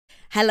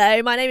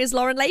Hello, my name is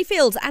Lauren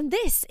Layfield, and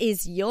this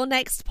is Your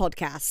Next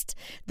Podcast,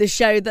 the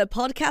show that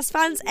podcast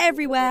fans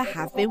everywhere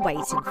have been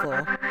waiting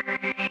for.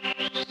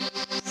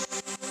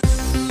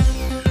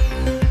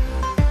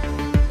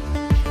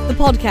 The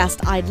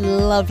podcast I'd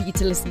love you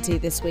to listen to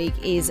this week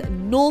is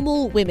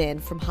Normal Women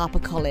from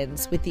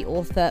HarperCollins with the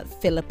author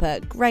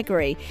Philippa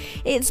Gregory.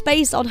 It's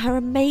based on her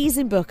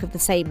amazing book of the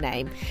same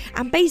name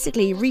and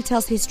basically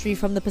retells history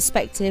from the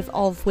perspective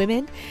of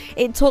women.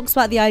 It talks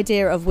about the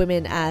idea of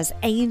women as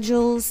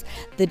angels,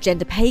 the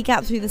gender pay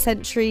gap through the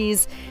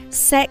centuries,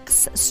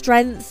 sex,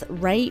 strength,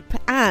 rape,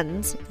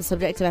 and the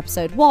subject of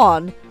episode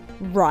 1,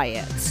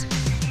 riots.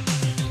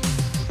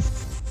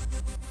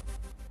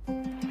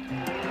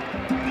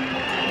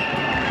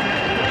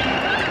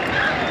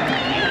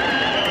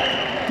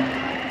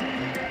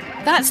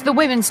 That's the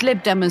Women's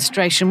Lib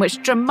demonstration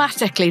which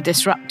dramatically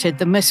disrupted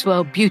the Miss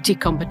World beauty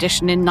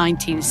competition in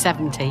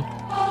 1970.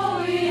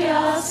 All we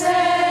are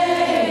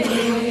saying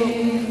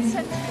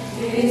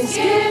is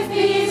give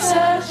peace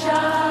a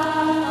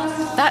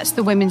chance. That's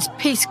the Women's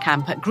Peace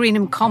Camp at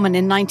Greenham Common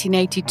in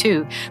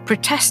 1982,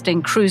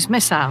 protesting cruise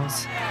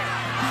missiles.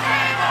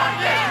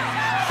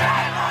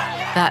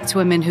 That's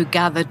women who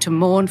gathered to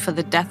mourn for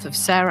the death of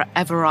Sarah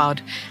Everard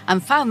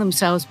and found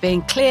themselves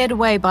being cleared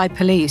away by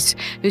police,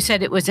 who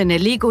said it was an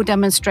illegal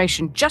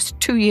demonstration just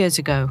 2 years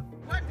ago.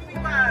 What do we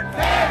want?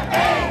 Fair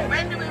pay.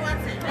 When do we want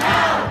it?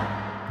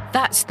 Now.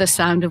 That's the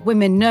sound of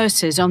women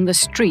nurses on the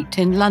street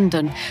in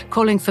London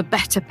calling for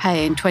better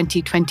pay in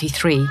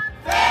 2023.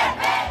 Fair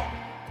pay.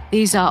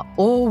 These are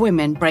all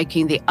women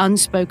breaking the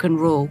unspoken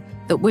rule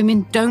that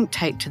women don't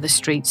take to the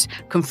streets,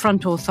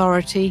 confront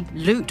authority,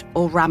 loot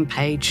or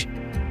rampage.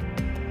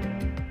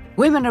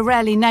 Women are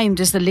rarely named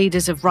as the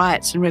leaders of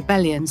riots and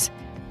rebellions,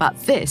 but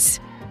this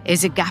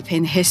is a gap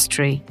in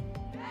history,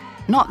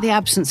 not the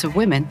absence of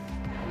women.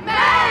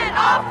 Men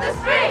off the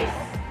streets!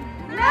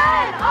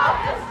 Men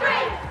off the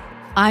streets!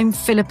 I'm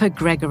Philippa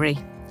Gregory,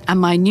 and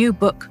my new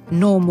book,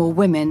 Normal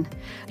Women,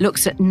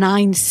 looks at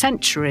 9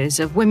 centuries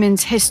of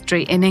women's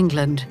history in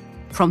England,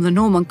 from the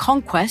Norman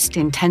Conquest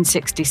in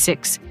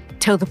 1066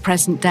 till the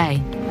present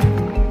day.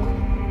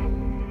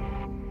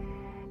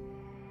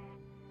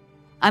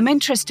 I'm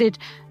interested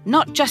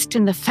not just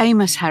in the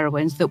famous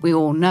heroines that we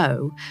all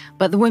know,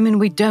 but the women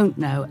we don't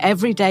know,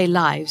 everyday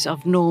lives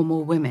of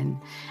normal women.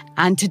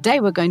 And today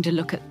we're going to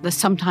look at the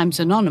sometimes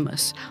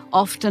anonymous,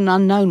 often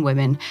unknown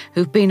women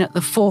who've been at the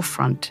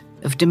forefront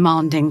of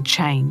demanding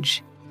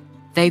change.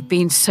 They've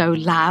been so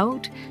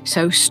loud,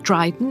 so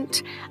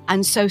strident,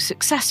 and so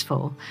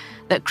successful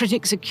that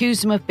critics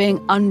accuse them of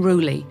being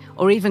unruly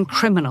or even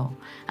criminal,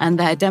 and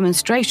their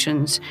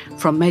demonstrations,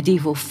 from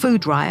medieval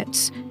food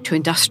riots to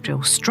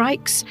industrial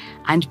strikes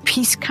and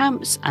peace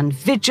camps and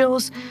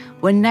vigils,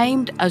 were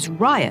named as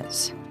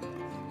riots.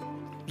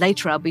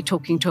 Later I'll be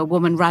talking to a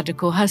woman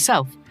radical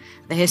herself,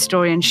 the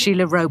historian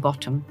Sheila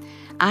Rowbottom,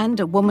 and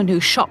a woman who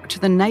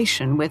shocked the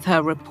nation with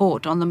her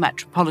report on the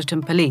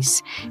Metropolitan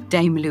Police,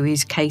 Dame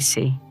Louise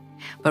Casey.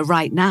 But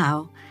right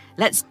now,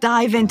 let's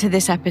dive into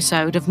this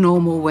episode of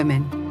Normal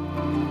Women.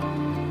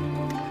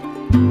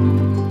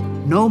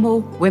 Normal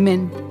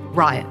Women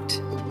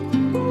Riot.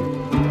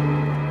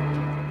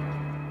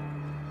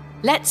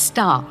 Let's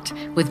start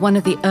with one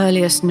of the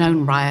earliest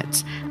known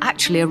riots,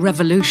 actually a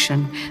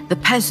revolution, the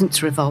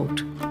Peasants'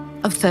 Revolt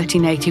of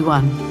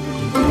 1381.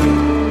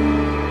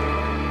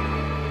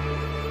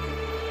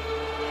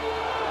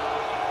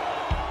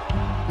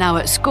 Now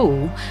at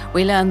school,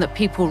 we learn that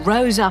people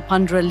rose up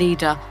under a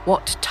leader,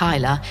 Wat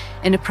Tyler,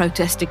 in a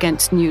protest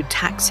against new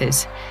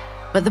taxes.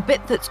 But the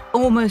bit that's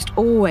almost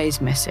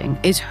always missing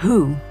is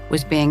who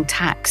was being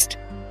taxed.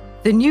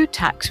 The new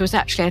tax was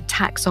actually a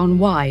tax on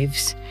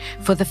wives.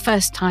 For the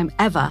first time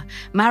ever,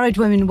 married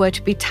women were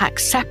to be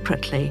taxed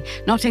separately,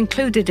 not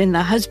included in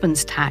their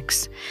husband's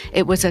tax.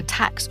 It was a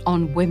tax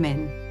on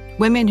women.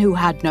 Women who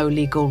had no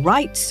legal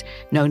rights,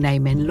 no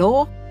name in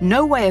law,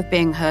 no way of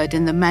being heard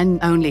in the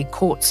men-only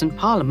courts and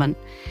parliament.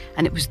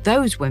 And it was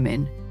those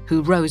women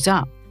who rose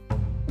up.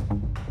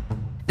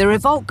 The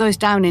revolt goes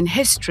down in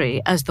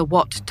history as the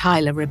Wat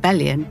Tyler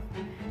Rebellion,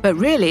 but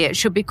really it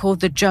should be called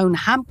the Joan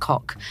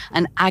Hancock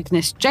and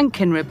Agnes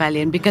Jenkin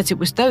Rebellion, because it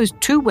was those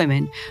 2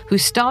 women who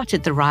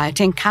started the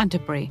riot in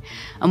Canterbury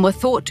and were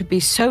thought to be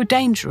so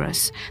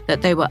dangerous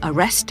that they were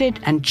arrested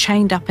and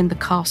chained up in the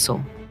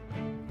castle.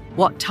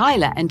 Wat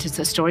Tyler enters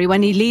the story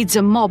when he leads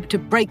a mob to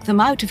break them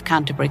out of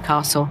Canterbury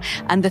Castle,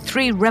 and the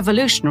 3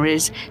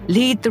 revolutionaries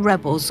lead the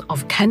rebels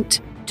of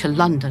Kent to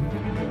London.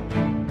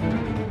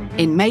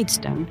 In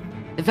Maidstone,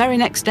 the very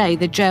next day,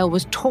 the jail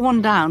was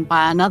torn down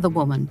by another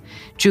woman,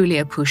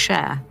 Julia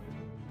Pouchet.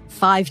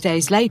 5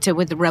 days later,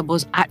 with the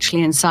rebels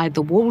actually inside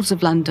the walls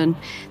of London,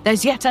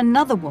 there's yet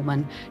another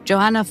woman,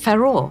 Joanna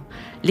Ferror,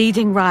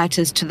 leading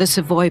rioters to the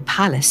Savoy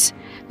Palace,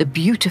 the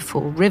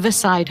beautiful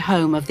riverside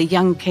home of the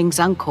young king's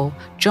uncle,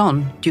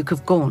 John, Duke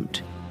of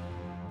Gaunt.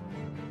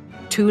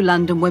 2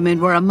 London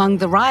women were among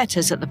the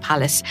rioters at the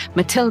palace,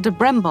 Matilda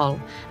Brembol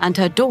and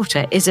her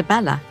daughter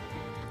Isabella.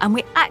 And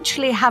we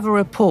actually have a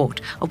report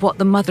of what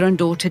the mother and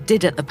daughter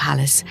did at the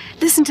palace.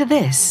 Listen to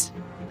this.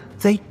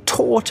 They tore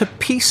tore to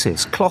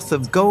pieces cloth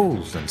of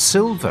gold and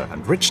silver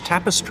and rich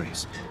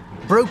tapestries,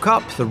 broke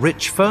up the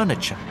rich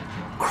furniture,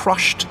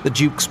 crushed the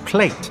Duke's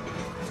plate,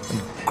 and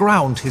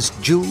ground his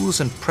jewels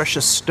and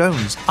precious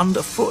stones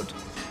underfoot.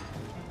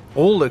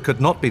 All that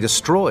could not be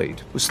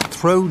destroyed was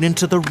thrown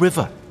into the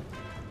river.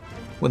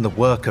 When the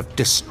work of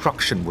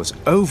destruction was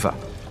over,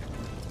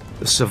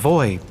 the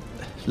Savoy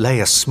lay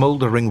a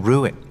smouldering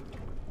ruin.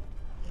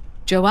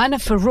 Joanna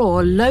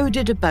Farrar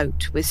loaded a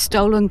boat with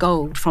stolen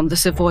gold from the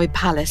Savoy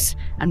Palace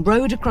and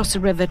rowed across the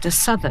river to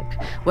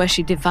Southwark, where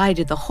she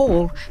divided the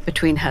haul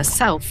between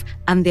herself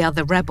and the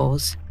other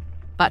rebels.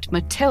 But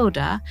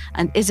Matilda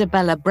and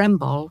Isabella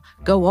Brembol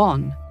go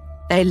on.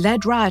 They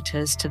led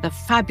rioters to the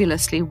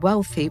fabulously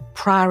wealthy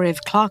Priory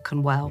of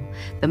Clerkenwell,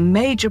 the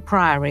major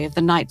priory of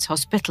the Knights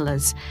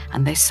Hospitallers,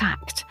 and they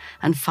sacked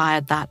and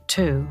fired that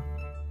too.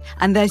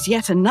 And there's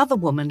yet another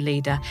woman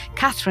leader,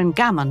 Catherine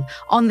Gammon,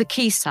 on the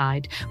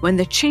quayside when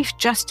the Chief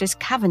Justice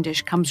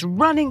Cavendish comes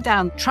running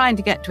down trying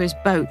to get to his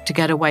boat to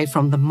get away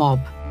from the mob.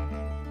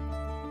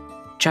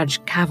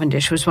 Judge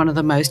Cavendish was one of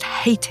the most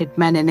hated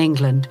men in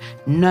England,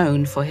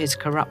 known for his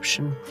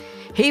corruption.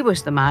 He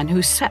was the man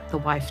who set the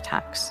wife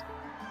tax.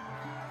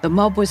 The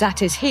mob was at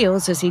his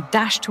heels as he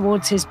dashed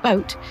towards his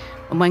boat,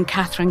 and when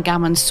Catherine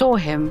Gammon saw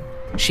him,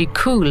 she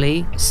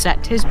coolly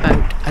set his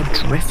boat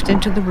adrift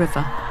into the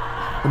river.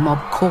 The mob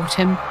caught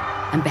him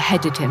and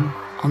beheaded him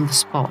on the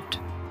spot.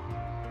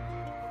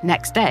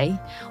 Next day,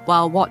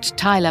 while Wat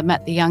Tyler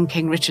met the young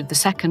King Richard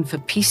II for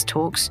peace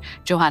talks,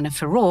 Joanna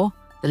Farrar,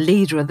 the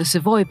leader of the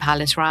Savoy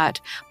Palace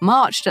riot,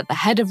 marched at the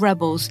head of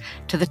rebels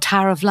to the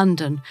Tower of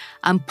London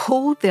and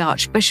pulled the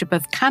Archbishop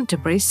of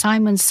Canterbury,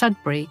 Simon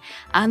Sudbury,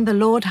 and the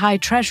Lord High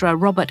Treasurer,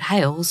 Robert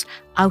Hales,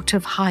 out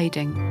of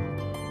hiding.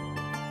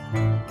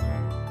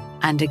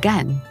 And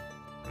again,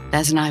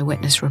 there's an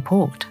eyewitness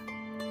report.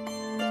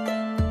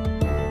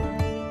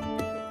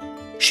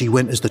 She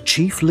went as the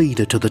chief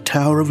leader to the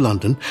Tower of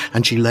London,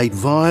 and she laid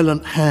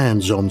violent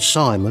hands on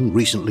Simon,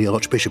 recently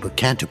Archbishop of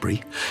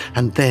Canterbury,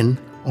 and then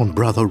on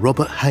brother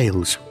Robert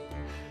Hales.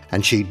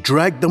 And she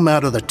dragged them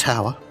out of the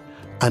tower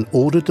and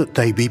ordered that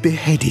they be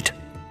beheaded.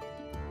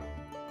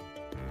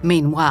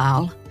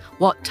 Meanwhile,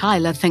 Wat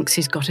Tyler thinks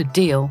he's got a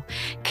deal.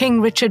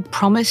 King Richard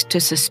promised to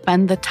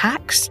suspend the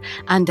tax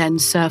and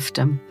end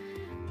serfdom.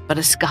 But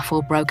a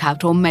scuffle broke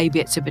out, or maybe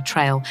it's a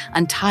betrayal,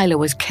 and Tyler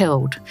was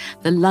killed.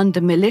 The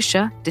London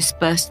militia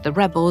dispersed the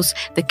rebels,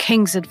 the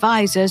king's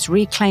advisors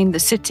reclaimed the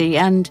city,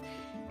 and,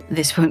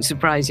 this won't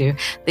surprise you,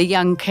 the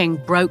young king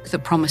broke the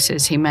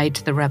promises he made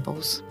to the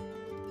rebels.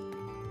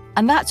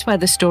 And that's where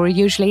the story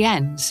usually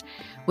ends,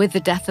 with the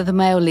death of the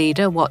male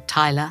leader, Wat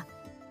Tyler.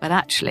 But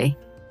actually,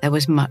 there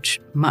was much,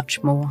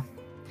 much more.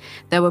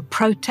 There were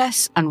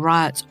protests and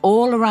riots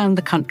all around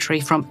the country,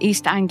 from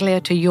East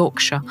Anglia to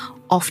Yorkshire,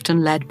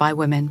 often led by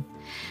women.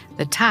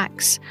 The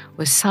tax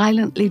was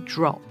silently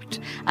dropped,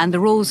 and the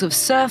rules of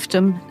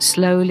serfdom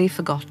slowly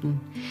forgotten.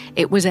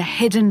 It was a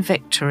hidden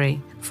victory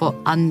for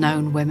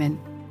unknown women.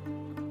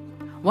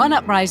 One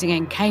uprising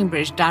in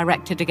Cambridge,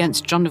 directed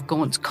against John of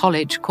Gaunt's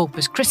college,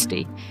 Corpus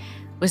Christi,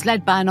 was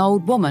led by an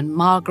old woman,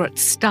 Margaret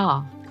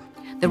Starr.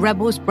 The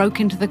rebels broke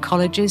into the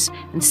colleges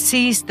and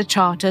seized the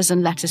charters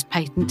and letters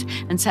patent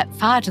and set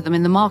fire to them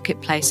in the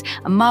marketplace,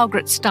 and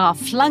Margaret Starr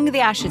flung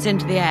the ashes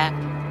into the air.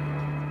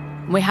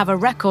 We have a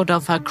record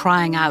of her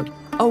crying out,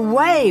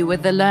 "Away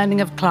with the learning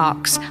of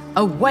clerks!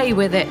 Away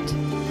with it!"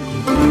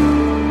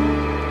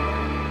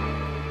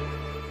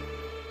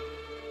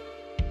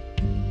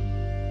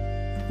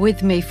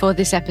 With me for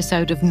this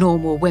episode of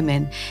Normal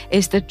Women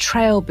is the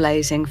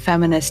trailblazing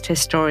feminist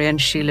historian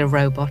Sheila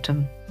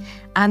Rowbottom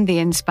and the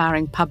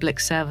inspiring public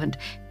servant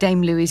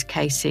Dame Louise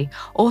Casey,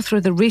 author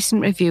of the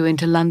recent review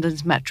into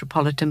London's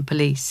Metropolitan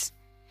Police.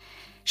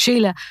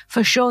 Sheila,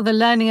 for sure the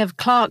learning of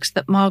clerks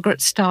that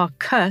Margaret Starr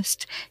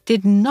cursed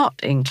did not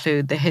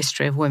include the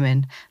history of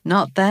women,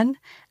 not then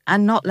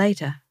and not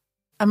later.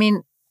 I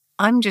mean,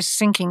 I'm just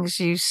thinking as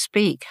you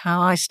speak how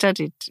I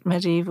studied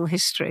medieval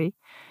history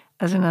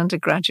as an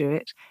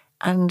undergraduate,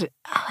 and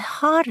I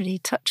hardly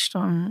touched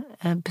on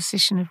the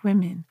position of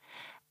women.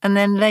 And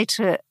then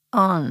later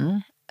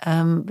on,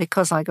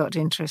 because I got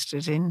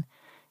interested in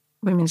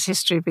women's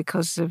history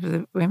because of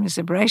the women's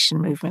liberation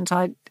movement,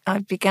 I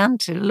began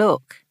to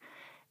look.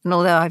 And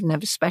although I've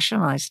never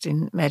specialised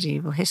in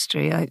medieval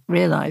history, I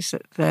realised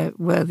that there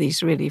were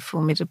these really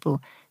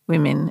formidable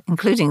women,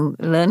 including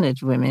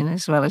learned women,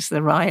 as well as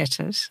the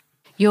rioters.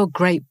 Your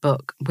great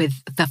book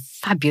with the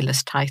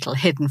fabulous title,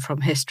 Hidden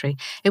from History,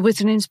 it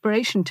was an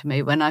inspiration to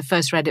me when I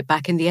first read it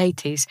back in the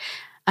 80s.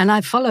 And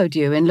I followed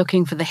you in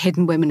looking for the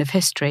hidden women of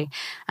history.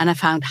 And I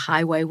found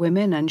highway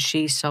women and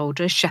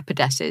she-soldiers,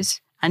 shepherdesses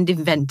and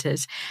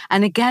inventors.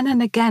 And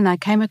again I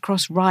came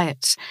across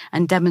riots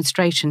and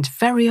demonstrations,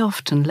 very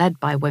often led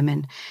by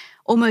women.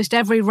 Almost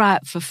every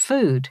riot for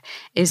food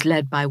is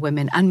led by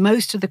women, and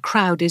most of the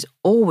crowd is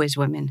always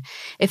women.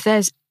 If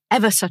there's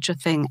ever such a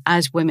thing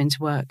as women's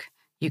work,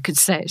 you could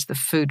say it's the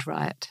food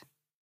riot.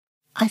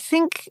 I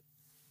think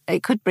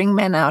it could bring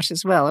men out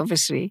as well,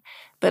 obviously,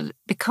 but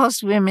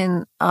because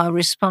women are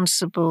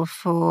responsible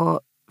for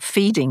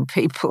feeding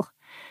people,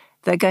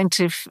 they're going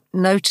to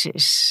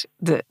notice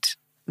that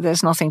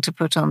there's nothing to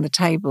put on the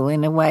table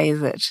in a way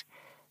that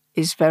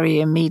is very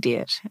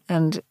immediate.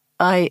 And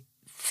I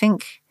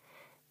think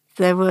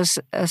there was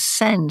a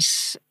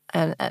sense,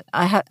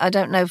 I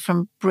don't know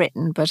from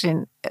Britain, but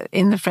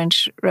in the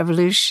French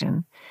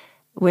Revolution,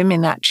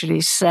 women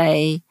actually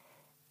say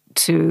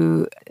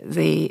to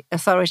the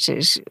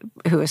authorities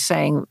who are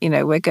saying,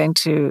 we're going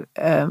to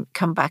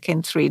come back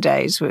in 3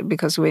 days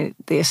because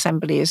the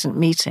assembly isn't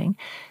meeting,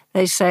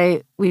 they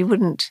say we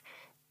wouldn't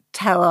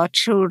tell our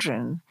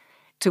children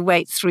to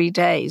wait 3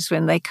 days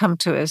when they come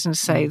to us and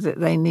say that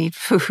they need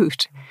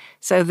food.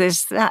 So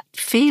there's that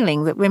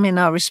feeling that women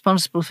are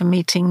responsible for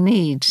meeting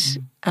needs,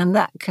 and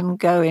that can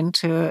go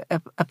into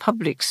a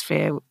public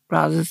sphere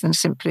rather than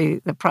simply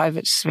the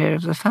private sphere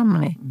of the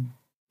family.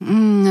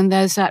 And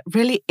there's that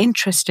really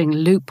interesting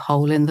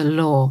loophole in the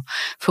law.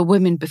 For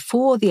women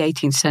before the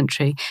 18th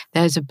century,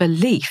 there's a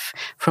belief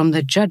from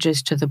the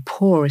judges to the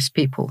poorest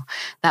people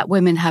that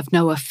women have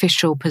no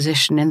official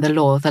position in the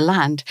law of the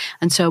land,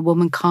 and so a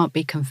woman can't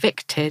be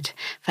convicted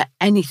for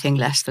anything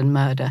less than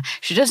murder.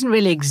 She doesn't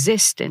really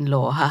exist in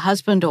law. Her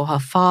husband or her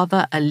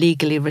father are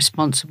legally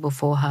responsible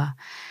for her.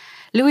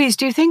 Louise,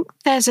 do you think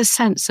there's a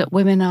sense that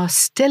women are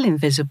still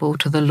invisible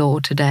to the law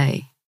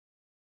today?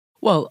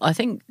 Well, I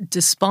think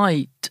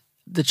despite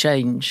the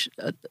change,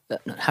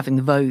 having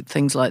the vote,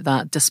 things like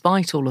that,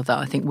 despite all of that,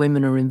 I think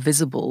women are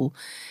invisible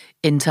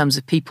in terms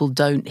of people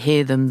don't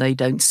hear them, they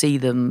don't see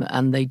them,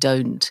 and they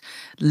don't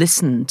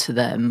listen to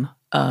them,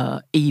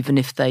 even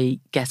if they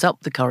get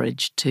up the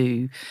courage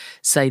to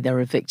say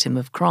they're a victim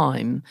of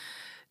crime.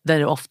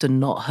 They're often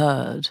not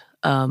heard.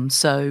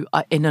 So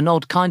in an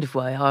odd kind of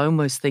way, I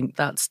almost think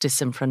that's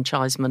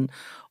disenfranchisement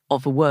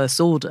of a worse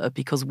order,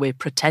 because we're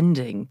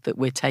pretending that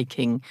we're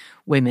taking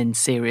women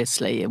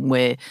seriously and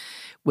we're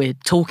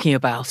talking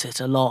about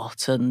it a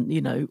lot and,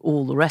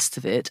 all the rest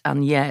of it.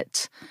 And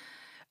yet,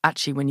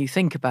 actually, when you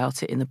think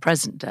about it in the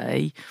present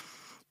day,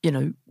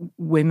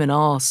 women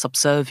are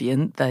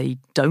subservient. They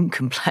don't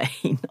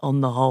complain on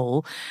the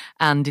whole.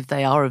 And if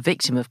they are a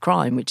victim of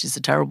crime, which is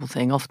a terrible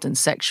thing, often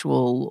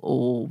sexual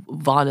or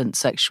violent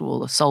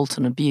sexual assault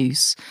and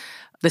abuse,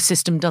 the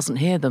system doesn't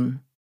hear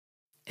them.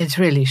 It's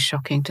really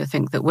shocking to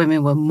think that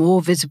women were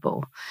more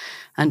visible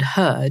and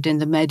heard in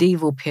the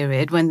medieval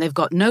period, when they've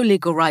got no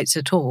legal rights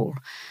at all,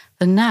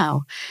 than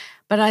now.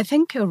 But I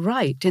think you're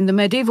right. In the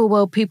medieval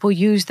world, people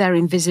used their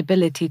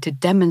invisibility to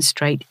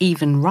demonstrate,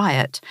 even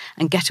riot,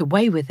 and get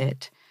away with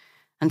it.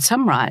 And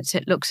some riots,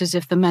 it looks as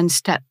if the men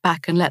step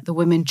back and let the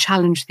women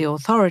challenge the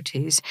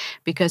authorities,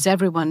 because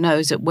everyone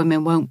knows that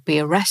women won't be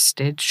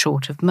arrested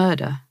short of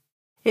murder.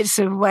 It's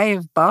a way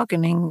of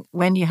bargaining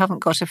when you haven't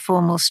got a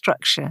formal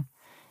structure.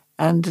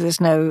 And there's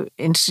no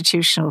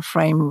institutional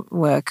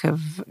framework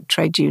of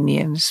trade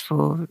unions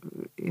for,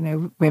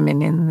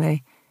 women in the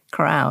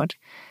crowd.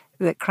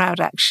 That crowd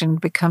action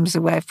becomes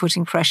a way of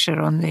putting pressure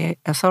on the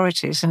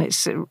authorities. And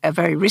it's a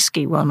very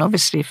risky one,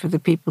 obviously, for the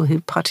people who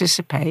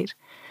participate,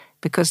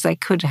 because they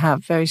could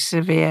have very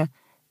severe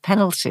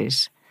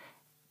penalties.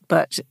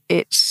 But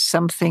it's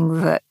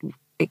something that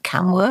it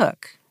can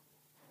work.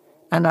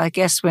 And I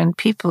guess when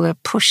people are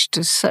pushed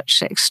to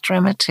such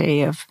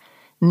extremity of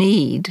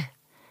need,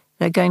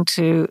 they're going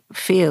to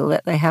feel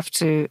that they have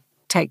to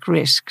take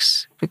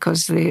risks,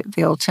 because the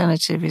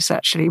alternative is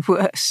actually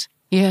worse.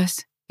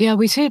 Yes. Yeah,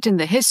 we see it in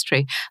the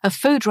history. A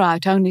food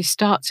riot only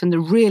starts in the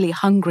really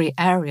hungry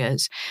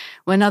areas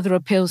when other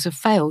appeals have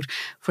failed.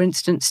 For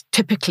instance,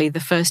 typically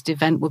the first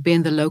event would be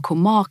in the local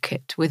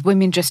market, with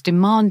women just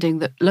demanding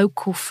that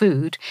local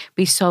food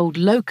be sold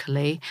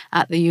locally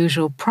at the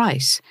usual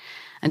price.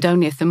 And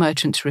only if the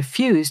merchants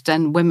refused,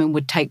 then women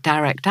would take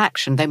direct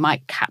action. They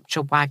might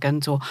capture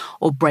wagons or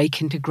break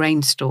into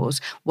grain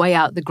stores, weigh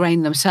out the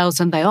grain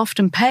themselves, and they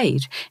often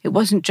paid. It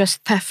wasn't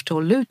just theft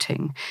or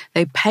looting.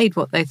 They paid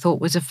what they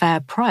thought was a fair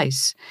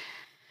price.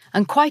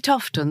 And quite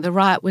often the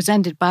riot was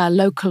ended by a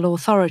local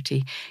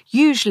authority,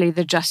 usually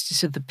the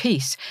justice of the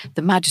peace,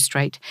 the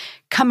magistrate,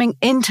 coming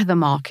into the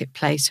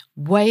marketplace,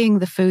 weighing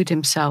the food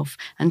himself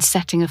and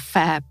setting a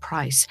fair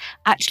price,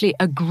 actually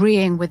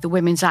agreeing with the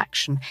women's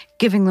action,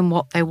 giving them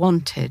what they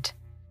wanted.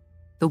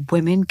 The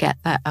women get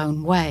their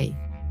own way.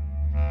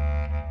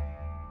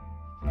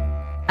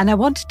 And I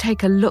want to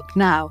take a look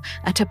now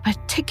at a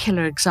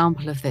particular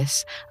example of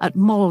this at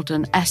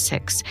Maldon,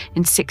 Essex,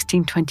 in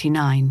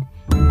 1629.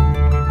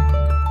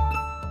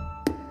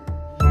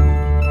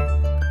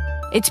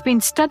 It's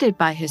been studied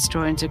by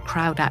historians of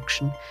crowd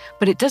action,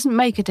 but it doesn't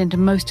make it into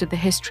most of the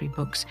history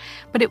books.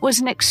 But it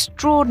was an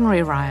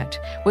extraordinary riot,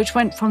 which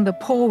went from the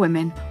poor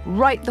women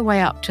right the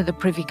way up to the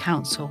Privy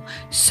Council,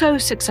 so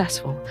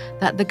successful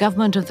that the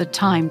government of the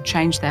time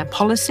changed their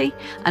policy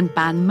and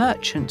banned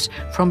merchants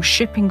from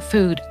shipping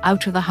food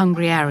out of the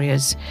hungry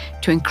areas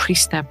to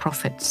increase their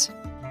profits.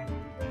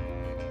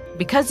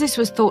 Because this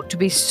was thought to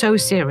be so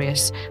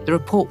serious, the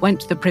report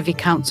went to the Privy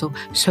Council,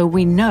 so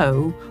we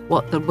know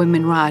what the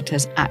women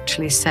rioters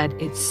actually said.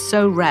 It's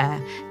so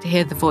rare to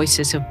hear the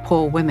voices of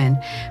poor women,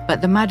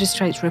 but the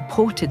magistrates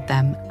reported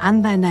them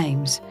and their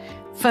names.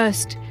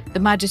 First, The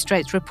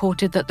magistrates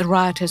reported that the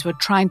rioters were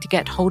trying to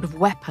get hold of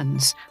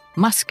weapons,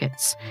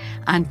 muskets,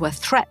 and were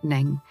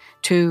threatening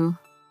to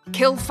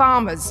kill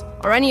farmers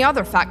or any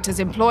other factors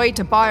employed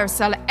to buy or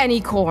sell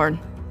any corn.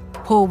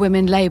 Poor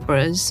women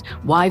labourers,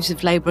 wives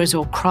of labourers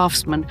or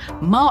craftsmen,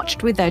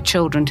 marched with their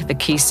children to the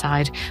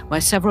quayside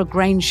where several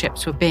grain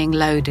ships were being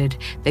loaded.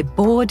 They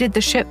boarded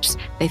the ships,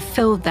 they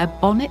filled their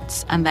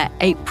bonnets and their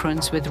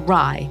aprons with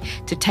rye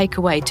to take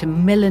away to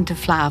mill into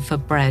flour for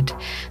bread.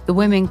 The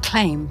women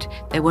claimed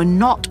they were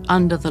not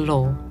under the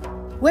law.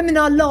 Women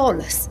are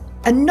lawless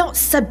and not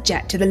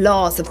subject to the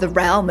laws of the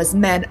realm as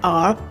men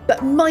are,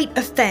 but might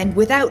offend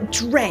without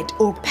dread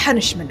or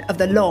punishment of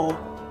the law.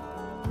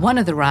 One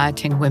of the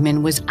rioting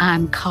women was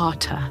Anne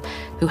Carter,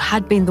 who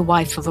had been the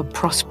wife of a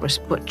prosperous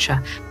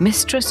butcher,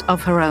 mistress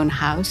of her own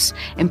house,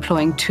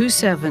 employing 2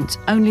 servants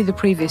only the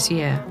previous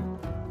year.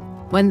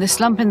 When the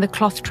slump in the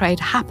cloth trade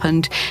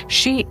happened,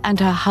 she and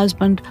her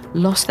husband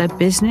lost their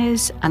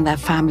business and their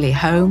family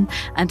home,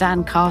 and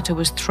Anne Carter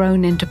was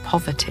thrown into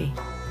poverty.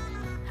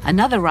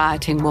 Another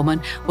rioting woman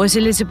was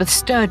Elizabeth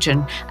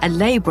Sturgeon, a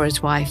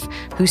labourer's wife,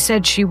 who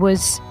said she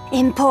was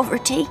in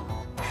poverty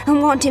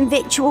and wanting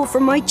victual for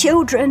my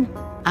children.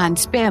 Anne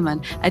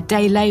Spearman, a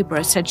day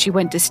labourer, said she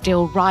went to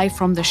steal rye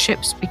from the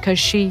ships because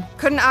she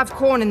couldn't have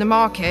corn in the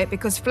market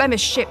because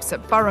Flemish ships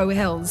at Burrow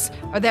Hills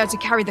are there to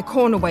carry the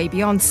corn away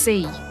beyond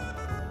sea.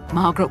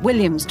 Margaret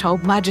Williams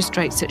told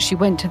magistrates that she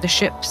went to the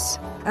ships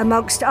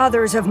amongst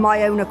others of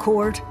my own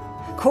accord.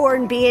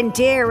 Corn being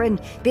dear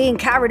and being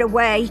carried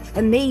away,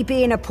 and me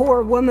being a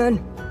poor woman.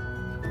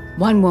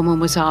 One woman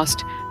was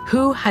asked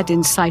who had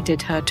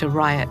incited her to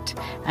riot,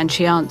 and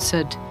she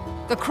answered,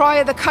 "The cry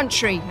of the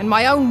country and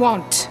my own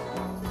want."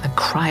 The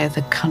cry of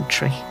the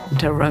country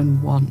and her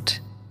own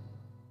want.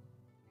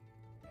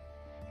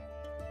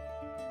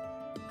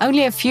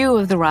 Only a few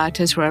of the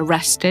rioters were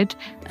arrested,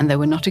 and they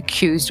were not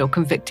accused or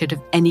convicted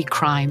of any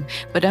crime,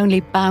 but only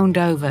bound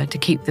over to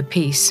keep the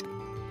peace.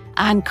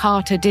 Anne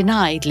Carter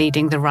denied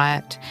leading the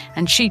riot,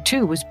 and she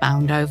too was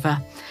bound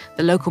over.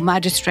 The local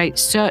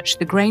magistrates searched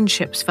the grain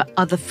ships for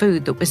other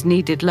food that was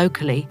needed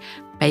locally,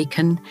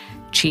 bacon,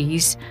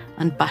 cheese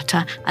and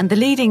butter, and the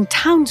leading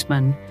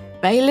townsmen,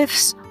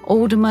 bailiffs,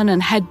 aldermen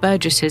and head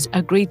burgesses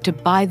agreed to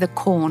buy the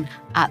corn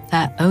at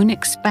their own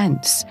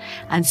expense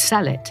and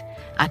sell it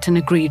at an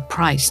agreed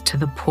price to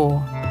the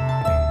poor.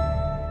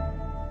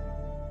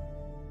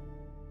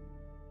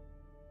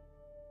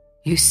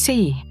 You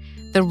see,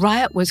 the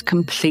riot was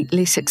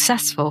completely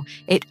successful.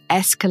 It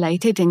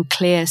escalated in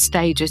clear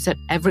stages that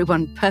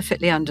everyone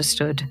perfectly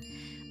understood.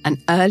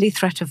 An early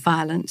threat of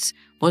violence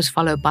was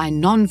followed by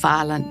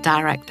non-violent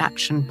direct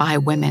action by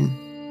women.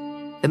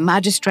 The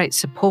magistrates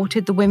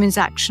supported the women's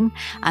action,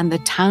 and the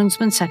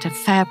townsmen set a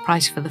fair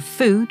price for the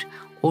food,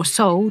 or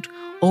sold,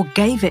 or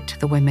gave it to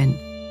the women.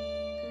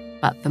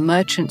 But the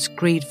merchants'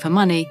 greed for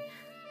money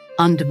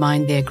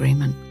undermined the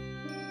agreement.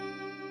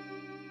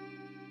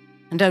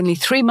 And only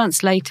 3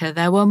 months later,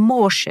 there were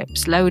more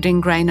ships loading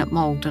grain at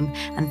Malden,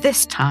 and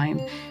this time,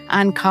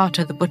 Anne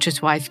Carter, the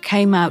butcher's wife,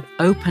 came out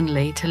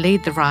openly to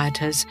lead the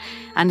rioters,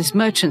 and as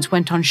merchants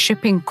went on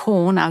shipping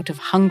corn out of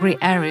hungry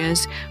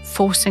areas,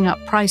 forcing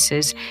up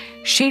prices,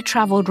 she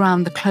travelled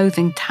round the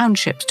clothing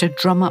townships to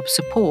drum up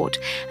support,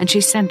 and she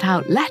sent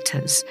out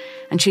letters,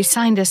 and she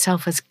signed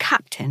herself as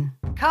captain.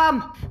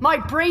 Come, my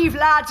brave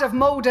lads of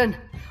Malden,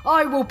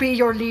 I will be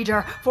your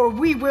leader, for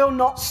we will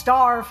not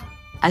starve.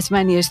 As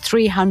many as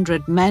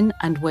 300 men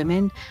and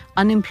women,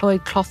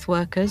 unemployed cloth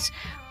workers,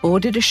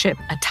 boarded a ship,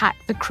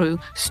 attacked the crew,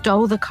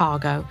 stole the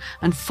cargo,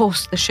 and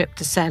forced the ship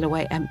to sail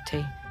away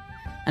empty.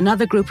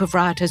 Another group of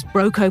rioters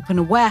broke open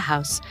a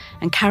warehouse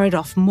and carried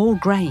off more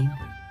grain.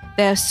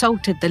 They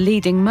assaulted the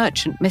leading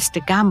merchant,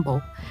 Mr.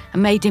 Gamble,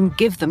 and made him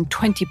give them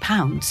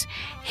 £20.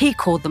 He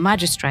called the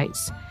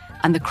magistrates,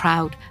 and the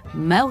crowd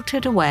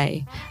melted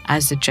away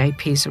as the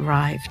JPs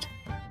arrived.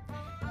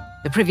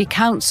 The Privy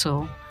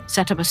Council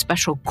set up a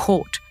special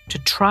court to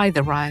try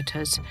the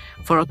rioters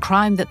for a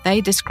crime that they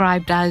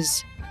described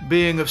as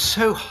being of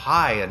so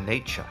high a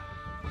nature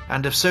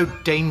and of so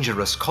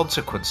dangerous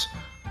consequence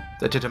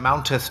that it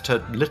amounteth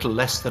to little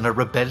less than a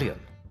rebellion.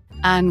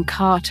 Anne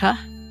Carter,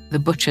 the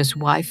butcher's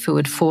wife who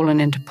had fallen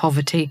into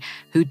poverty,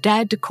 who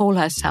dared to call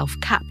herself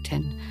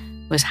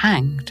captain, was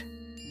hanged.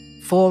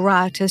 4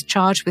 rioters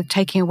charged with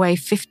taking away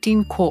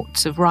 15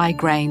 quarts of rye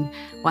grain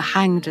were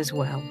hanged as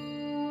well.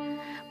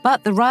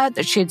 But the riot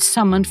that she had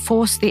summoned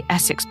forced the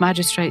Essex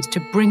magistrates to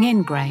bring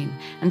in grain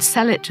and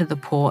sell it to the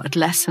poor at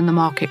less than the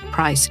market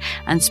price,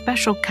 and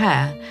special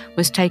care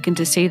was taken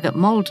to see that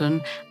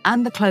Malden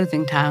and the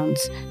clothing towns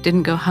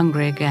didn't go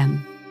hungry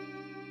again.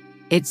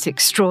 It's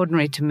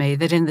extraordinary to me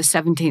that in the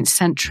 17th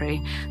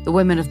century, the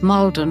women of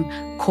Malden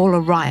call a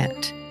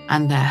riot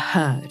and they're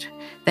heard.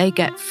 They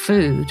get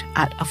food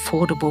at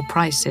affordable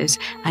prices,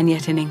 and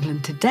yet in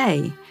England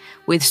today,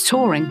 with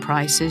soaring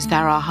prices,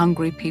 there are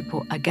hungry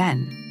people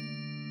again.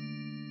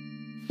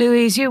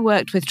 Louise, you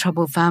worked with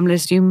troubled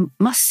families. You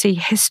must see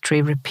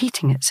history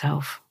repeating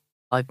itself.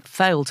 I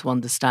fail to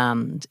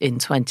understand in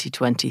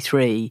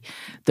 2023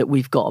 that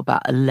we've got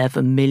about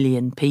 11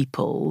 million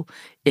people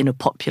in a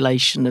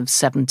population of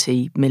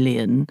 70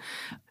 million.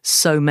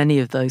 So many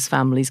of those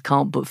families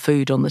can't put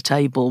food on the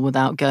table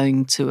without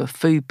going to a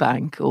food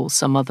bank or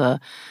some other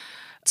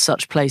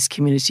such place,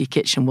 community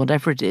kitchen,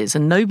 whatever it is.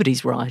 And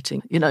nobody's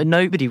rioting.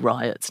 Nobody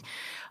riots.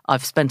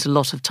 I've spent a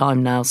lot of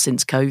time now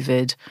since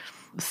COVID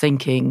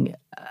thinking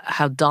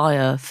how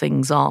dire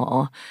things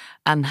are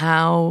and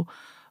how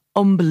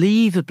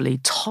unbelievably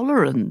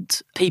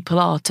tolerant people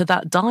are to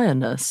that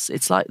direness.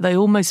 It's like they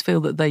almost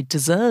feel that they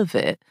deserve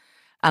it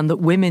and that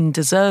women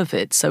deserve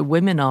it. So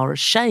women are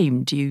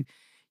ashamed. You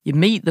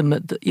meet them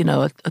at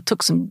I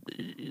took some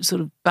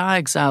sort of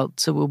bags out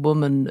to a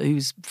woman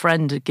whose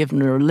friend had given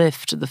her a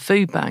lift to the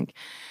food bank.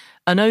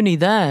 And only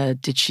there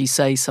did she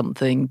say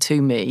something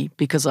to me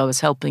because I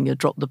was helping her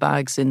drop the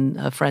bags in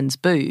her friend's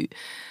boot,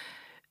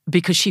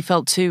 because she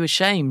felt too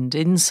ashamed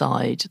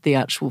inside the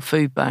actual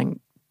food bank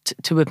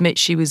to admit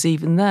she was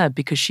even there,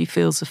 because she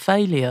feels a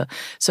failure.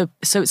 So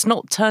it's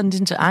not turned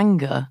into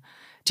anger.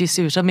 Do you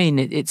see what I mean?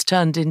 It's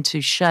turned into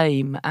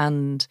shame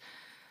and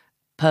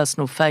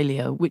personal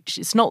failure, which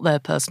is not their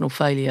personal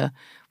failure.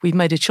 We've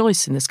made a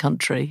choice in this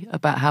country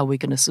about how we're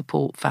going to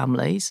support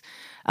families,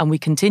 and we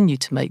continue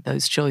to make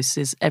those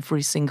choices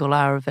every single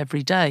hour of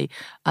every day,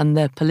 and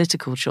they're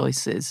political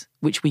choices,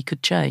 which we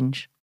could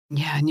change.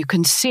 Yeah, and you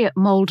can see at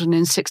Malden in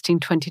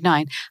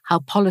 1629 how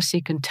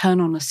policy can turn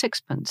on a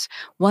sixpence.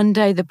 One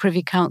day the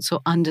Privy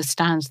Council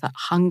understands that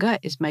hunger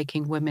is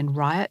making women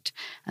riot,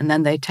 and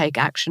then they take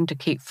action to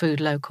keep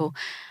food local.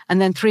 And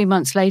then 3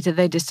 months later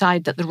they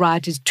decide that the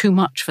riot is too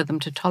much for them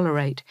to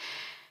tolerate.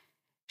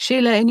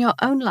 Sheila, in your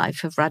own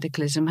life of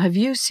radicalism, have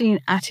you seen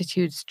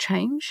attitudes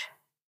change?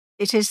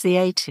 It is the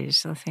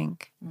 80s, I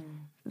think.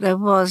 There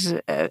was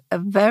a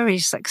very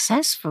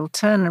successful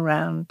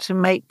turnaround to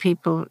make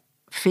people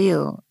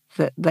feel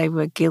that they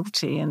were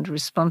guilty and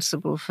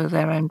responsible for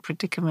their own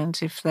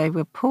predicament if they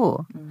were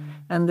poor,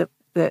 and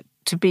that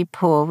to be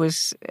poor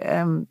was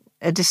a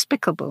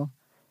despicable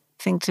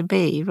thing to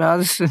be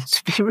rather than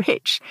to be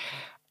rich.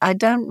 I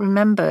don't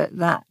remember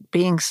that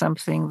being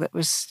something that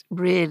was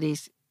really,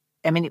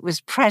 it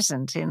was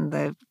present in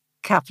the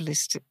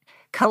capitalist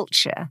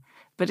culture,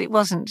 but it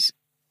wasn't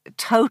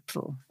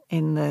total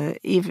in the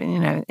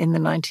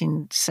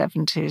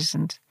 1970s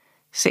and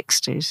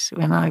 60s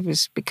when I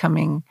was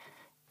becoming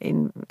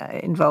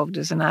involved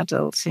as an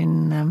adult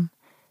in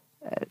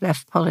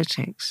left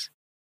politics.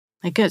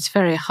 It gets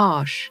very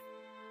harsh.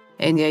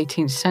 In the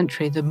 18th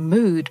century, the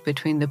mood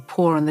between the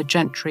poor and the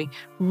gentry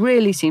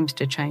really seems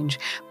to change.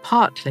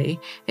 Partly,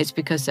 it's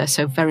because there's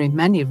so very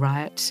many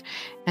riots.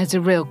 There's a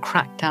real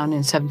crackdown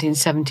in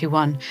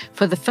 1771.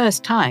 For the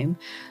first time,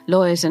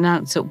 lawyers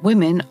announced that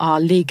women are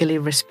legally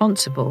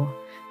responsible.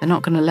 They're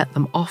not going to let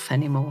them off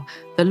anymore.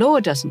 The law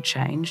doesn't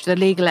change. The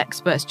legal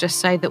experts just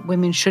say that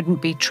women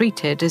shouldn't be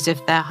treated as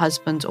if their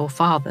husbands or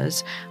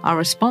fathers are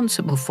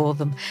responsible for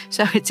them.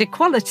 So it's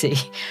equality,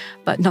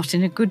 but not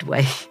in a good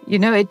way.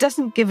 It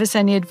doesn't give us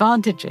any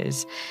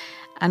advantages.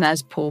 And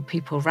as poor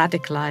people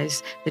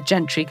radicalise, the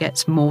gentry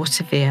gets more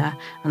severe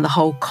and the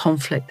whole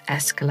conflict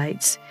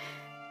escalates.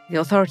 The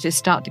authorities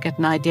start to get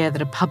an idea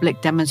that a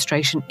public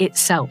demonstration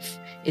itself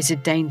is a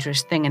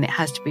dangerous thing and it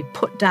has to be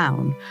put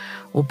down,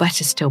 or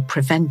better still,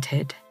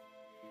 prevented.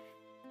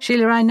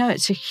 Sheila, I know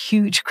it's a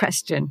huge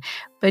question,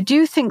 but do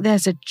you think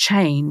there's a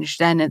change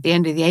then at the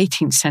end of the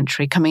 18th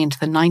century, coming into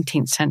the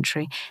 19th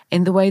century,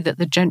 in the way that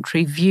the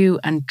gentry view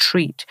and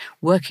treat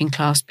working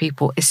class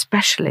people,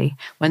 especially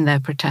when they're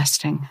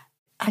protesting?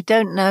 I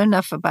don't know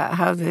enough about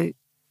how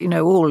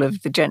all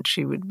of the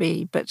gentry would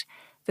be, but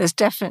there's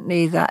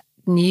definitely that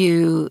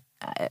new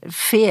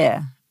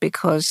fear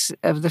because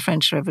of the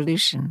French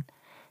Revolution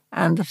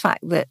and the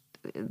fact that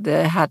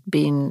there had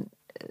been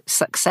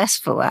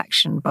successful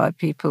action by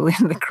people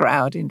in the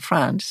crowd in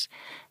France.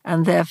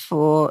 And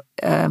therefore,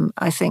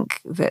 I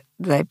think that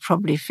they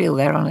probably feel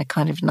they're on a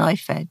kind of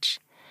knife edge.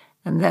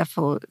 And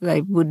therefore,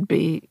 they would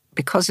be,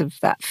 because of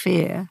that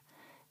fear,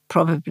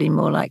 probably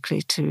more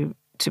likely to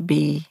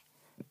be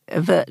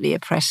overtly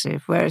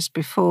oppressive. Whereas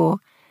before,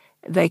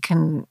 they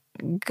can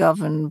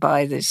govern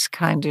by this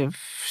kind of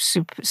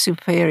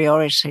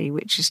superiority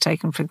which is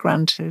taken for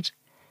granted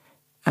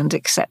and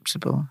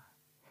acceptable.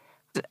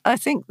 I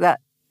think that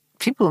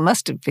people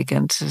must have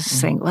begun to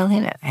think, well,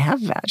 they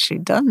have actually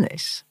done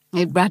this.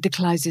 It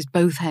radicalises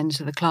both ends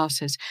of the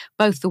classes,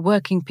 both the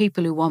working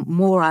people who want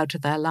more out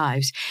of their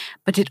lives,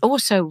 but it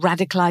also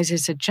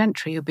radicalises the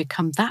gentry who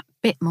become that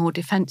bit more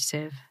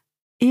defensive.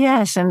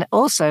 Yes, and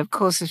also, of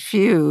course, a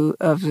few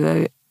of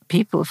the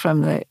people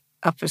from the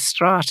upper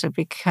strata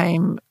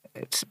began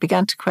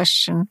to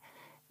question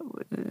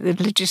the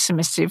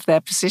legitimacy of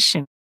their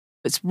position.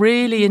 It's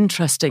really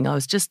interesting. I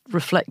was just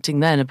reflecting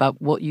then about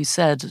what you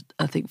said,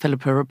 I think,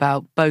 Philippa,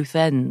 about both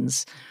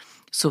ends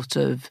sort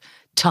of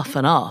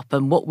toughen up.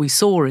 And what we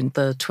saw in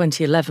the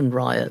 2011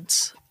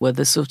 riots were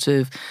the sort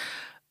of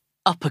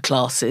upper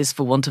classes,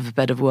 for want of a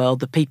better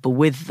word, the people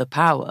with the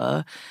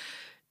power,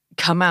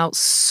 come out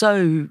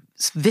so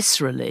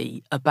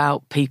viscerally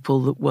about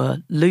people that were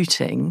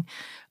looting,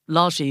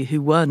 largely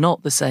who were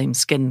not the same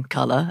skin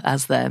colour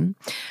as them,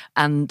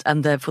 and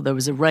therefore there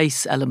was a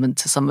race element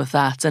to some of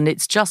that. And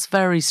it's just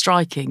very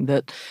striking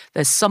that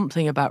there's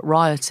something about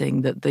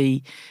rioting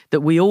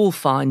that we all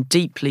find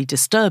deeply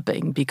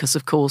disturbing because,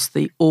 of course,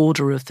 the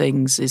order of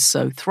things is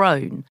so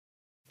thrown.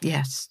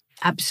 Yes.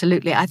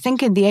 Absolutely. I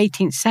think in the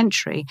 18th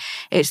century,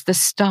 it's the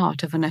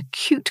start of an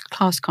acute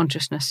class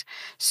consciousness.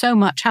 So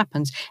much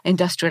happens,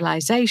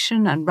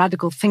 industrialization and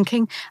radical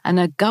thinking, and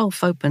a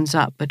gulf opens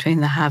up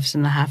between the haves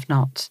and the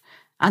have-nots.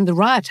 And the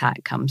Riot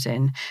Act comes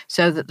in,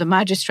 so that the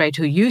magistrate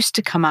who used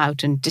to come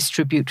out and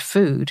distribute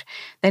food,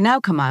 they now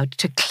come out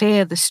to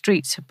clear the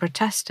streets of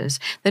protesters.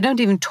 They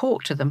don't even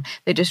talk to them.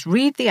 They just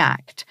read the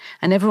act,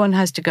 and everyone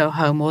has to go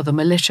home or the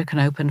militia can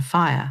open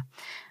fire.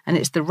 And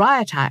it's the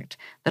Riot Act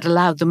that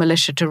allowed the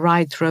militia to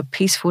ride through a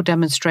peaceful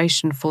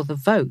demonstration for the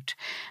vote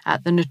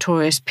at the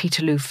notorious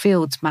Peterloo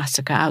Fields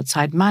massacre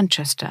outside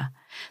Manchester.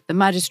 The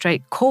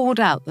magistrate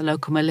called out the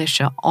local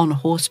militia on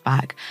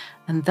horseback,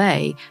 and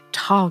they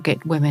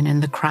target women in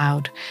the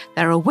crowd.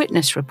 There are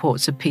witness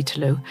reports of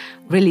Peterloo,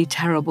 really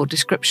terrible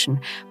description,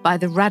 by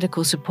the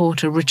radical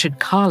supporter Richard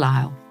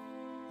Carlile.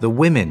 The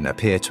women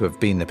appear to have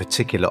been the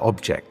particular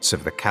objects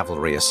of the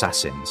cavalry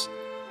assassins.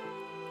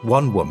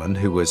 One woman,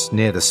 who was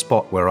near the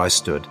spot where I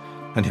stood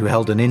and who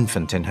held an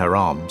infant in her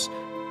arms,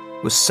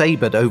 was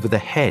sabred over the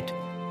head,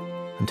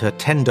 and her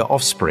tender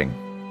offspring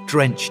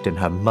drenched in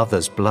her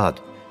mother's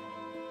blood.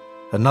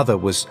 Another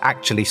was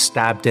actually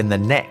stabbed in the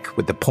neck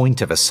with the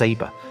point of a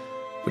sabre,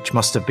 which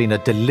must have been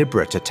a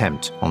deliberate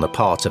attempt on the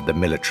part of the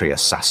military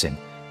assassin.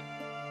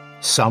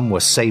 Some were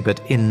sabred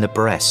in the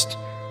breast.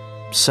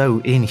 So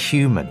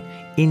inhuman,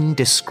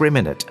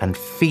 indiscriminate and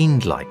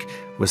fiend-like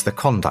was the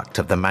conduct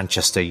of the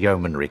Manchester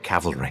Yeomanry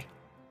Cavalry.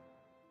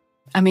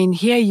 I mean,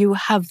 here you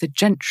have the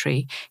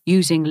gentry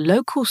using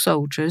local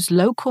soldiers,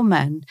 local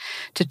men,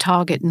 to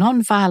target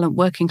non-violent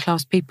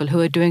working-class people who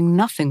are doing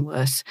nothing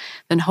worse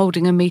than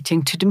holding a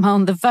meeting to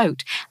demand the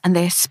vote, and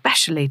they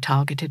especially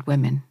targeted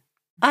women.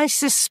 I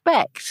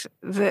suspect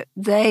that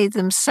they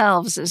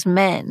themselves, as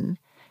men,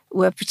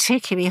 were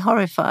particularly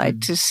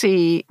horrified to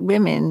see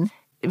women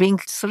being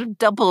sort of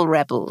double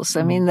rebels.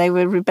 I mean, they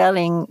were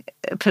rebelling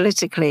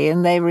politically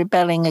and they were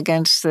rebelling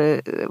against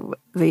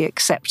the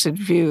accepted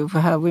view of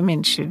how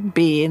women should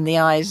be in the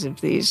eyes of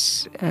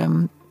these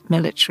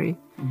military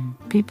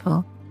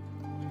people.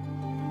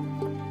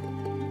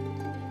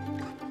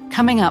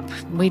 Coming up,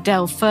 we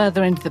delve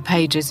further into the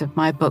pages of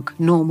my book,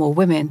 Normal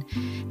Women,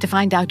 to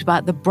find out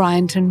about the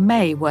Bryant and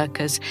May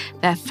workers,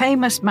 their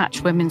famous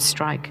match women's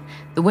strike,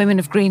 the women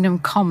of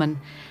Greenham Common,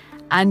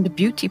 and the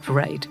beauty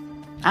parade.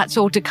 That's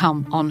all to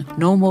come on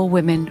Normal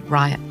Women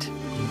Riot.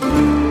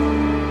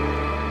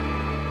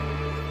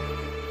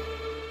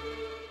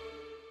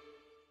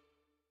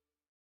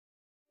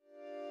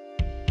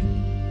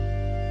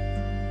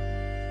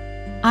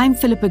 I'm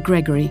Philippa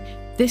Gregory.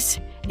 This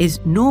is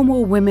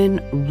Normal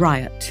Women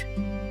Riot.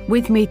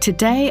 With me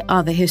today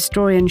are the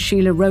historian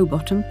Sheila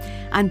Rowbottom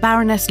and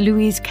Baroness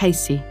Louise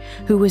Casey,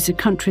 who was the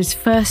country's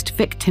first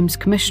Victims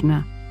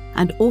Commissioner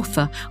and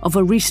author of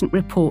a recent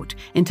report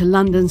into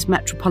London's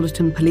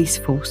Metropolitan Police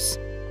Force.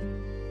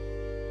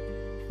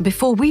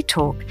 Before we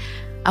talk,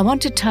 I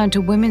want to turn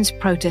to women's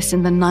protests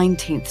in the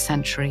 19th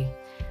century.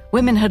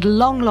 Women had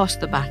long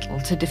lost the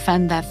battle to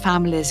defend their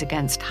families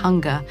against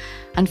hunger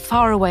and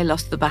far away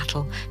lost the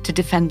battle to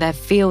defend their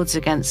fields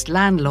against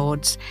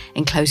landlords,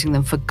 enclosing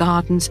them for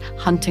gardens,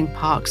 hunting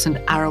parks and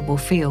arable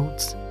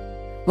fields.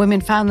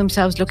 Women found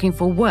themselves looking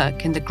for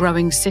work in the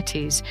growing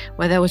cities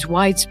where there was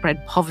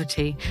widespread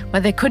poverty,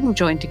 where they couldn't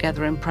join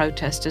together in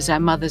protest as their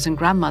mothers and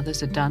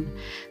grandmothers had done.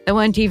 They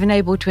weren't even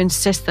able to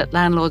insist that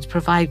landlords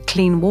provide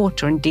clean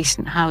water and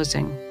decent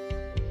housing.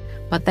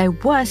 But they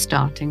were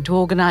starting to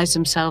organise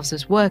themselves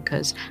as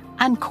workers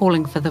and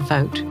calling for the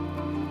vote.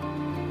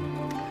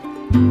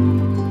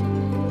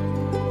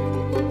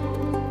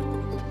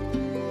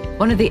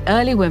 One of the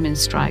early women's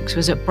strikes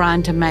was at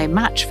Bryant and May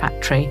Match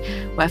Factory,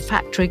 where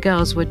factory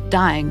girls were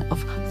dying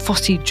of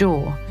phossy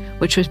jaw,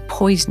 which was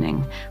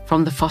poisoning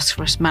from the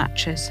phosphorus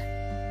matches.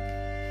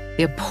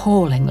 The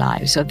appalling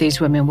lives of these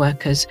women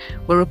workers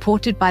were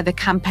reported by the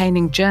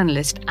campaigning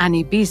journalist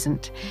Annie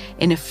Besant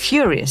in a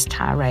furious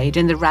tirade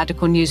in the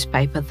radical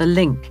newspaper The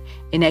Link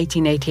in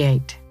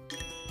 1888.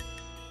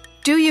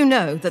 Do you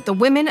know that the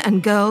women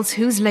and girls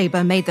whose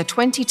labour made the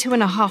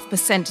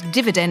 22.5%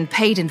 dividend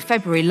paid in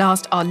February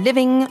last are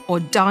living or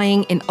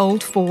dying in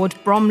Old Ford,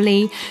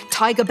 Bromley,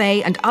 Tiger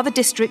Bay and other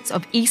districts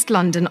of East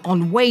London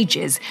on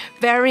wages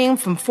varying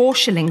from 4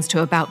 shillings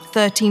to about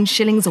 13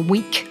 shillings a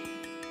week?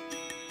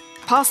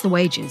 Past the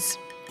wages.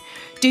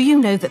 Do you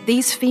know that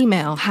these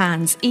female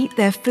hands eat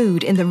their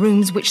food in the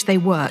rooms which they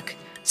work,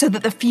 so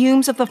that the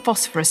fumes of the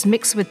phosphorus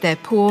mix with their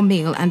poor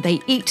meal and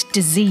they eat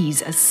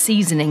disease as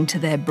seasoning to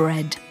their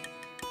bread?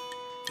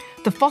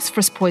 The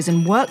phosphorus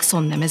poison works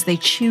on them as they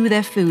chew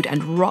their food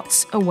and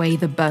rots away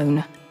the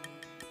bone.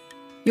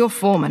 Your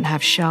foremen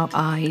have sharp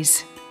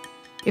eyes.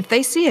 If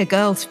they see a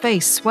girl's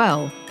face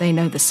swell, they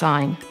know the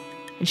sign.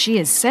 and she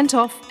is sent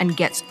off and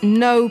gets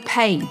no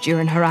pay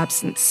during her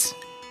absence.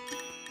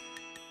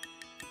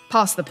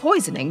 Past the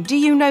poisoning, do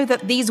you know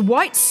that these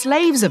white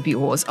slaves of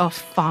yours are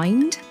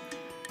fined?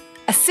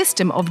 A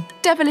system of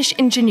devilish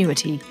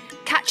ingenuity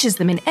catches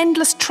them in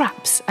endless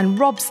traps and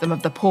robs them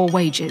of the poor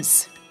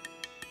wages.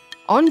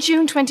 On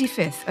June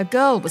 25th, a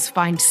girl was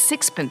fined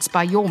 6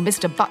 by your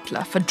Mr.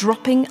 Butler for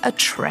dropping a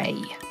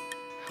tray.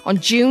 On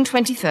June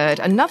 23rd,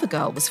 another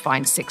girl was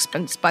fined 6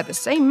 by the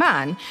same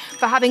man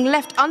for having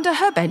left under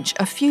her bench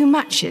a few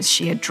matches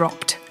she had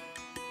dropped.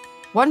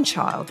 One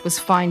child was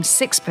fined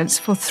 6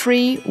 for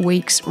 3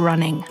 weeks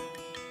running.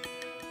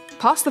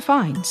 Past the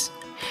fines,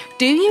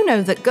 do you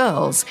know that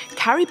girls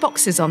carry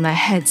boxes on their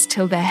heads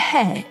till their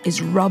hair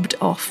is rubbed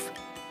off?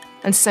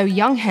 And so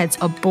young heads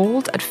are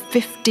bald at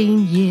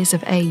 15 years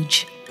of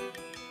age.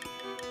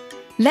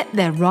 Let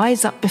there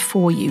rise up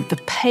before you the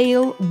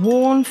pale,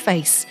 worn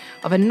face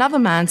of another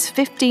man's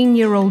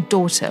 15-year-old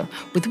daughter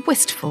with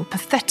wistful,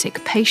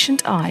 pathetic,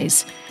 patient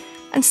eyes,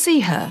 and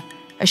see her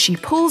as she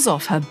pulls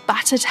off her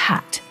battered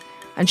hat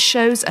and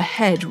shows a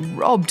head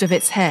robbed of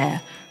its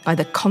hair by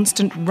the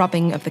constant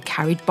rubbing of the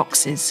carried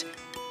boxes,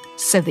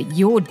 so that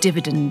your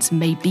dividends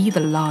may be the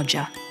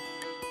larger.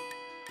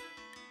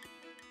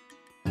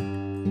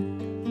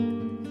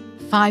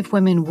 5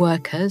 women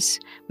workers,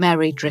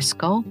 Mary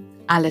Driscoll,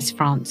 Alice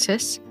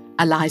Francis,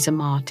 Eliza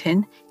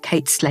Martin,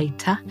 Kate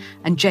Slater,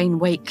 and Jane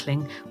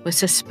Wakeling were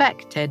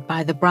suspected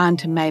by the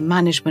Bryanton May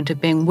management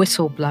of being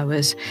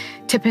whistleblowers,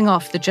 tipping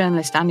off the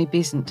journalist Annie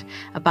Besant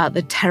about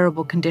the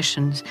terrible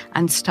conditions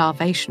and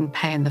starvation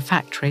pay in the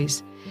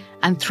factories,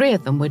 and 3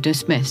 of them were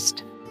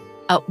dismissed.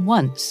 At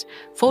once,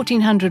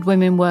 1,400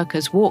 women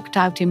workers walked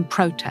out in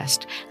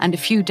protest, and a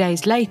few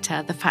days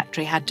later the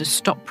factory had to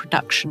stop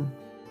production.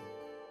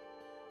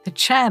 The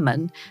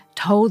chairman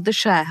told the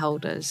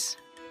shareholders,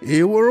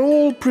 "You were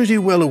all pretty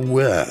well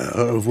aware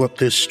of what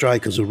this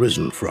strike has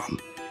arisen from.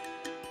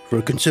 For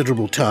a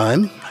considerable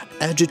time,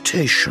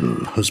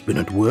 agitation has been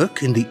at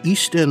work in the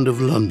East End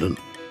of London,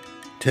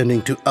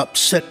 tending to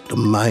upset the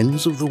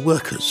minds of the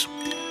workers."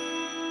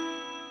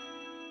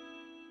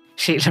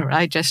 Sheila,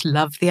 I just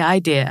love the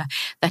idea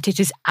that it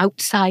is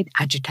outside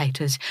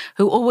agitators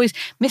who always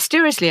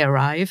mysteriously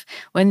arrive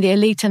when the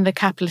elite and the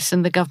capitalists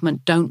and the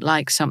government don't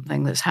like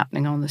something that's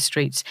happening on the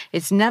streets.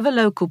 It's never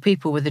local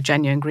people with a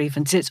genuine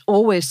grievance. It's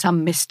always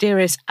some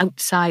mysterious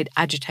outside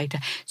agitator.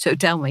 So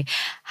tell me,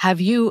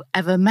 have you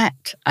ever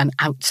met an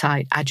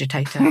outside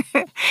agitator?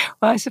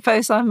 Well, I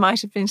suppose I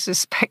might have been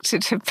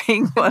suspected of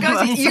being one.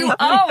 Because you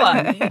are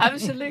one,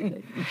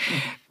 absolutely.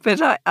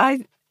 But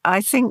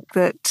I think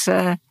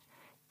that...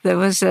 there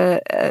was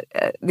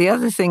the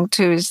other thing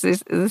too is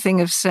the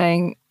thing of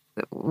saying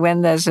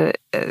when there's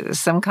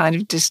some kind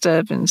of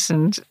disturbance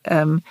and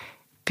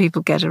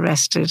people get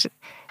arrested,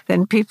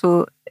 then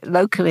people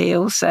locally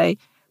all say,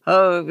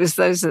 "Oh, it was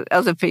those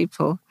other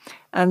people,"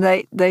 and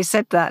they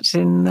said that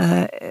in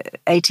the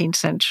 18th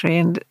century,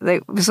 and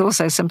it was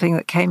also something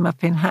that came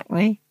up in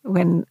Hackney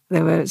when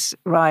there was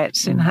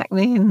riots in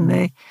Hackney in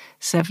the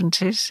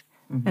 70s.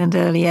 And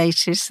early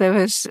 80s, there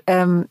was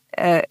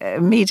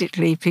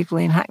immediately people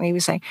in Hackney were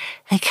saying,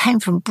 they came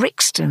from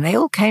Brixton. They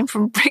all came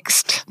from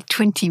Brixton.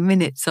 20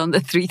 minutes on the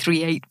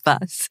 338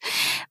 bus.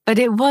 But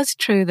it was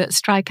true that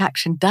strike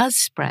action does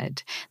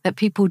spread, that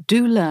people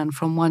do learn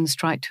from one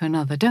strike to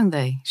another, don't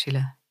they,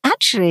 Sheila?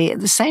 Actually,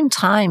 at the same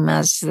time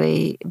as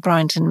the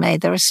Bryanton May,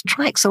 there are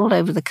strikes all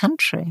over the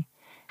country.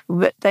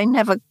 But they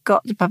never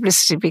got the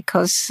publicity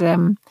because...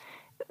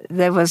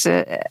 there was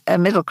a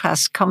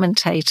middle-class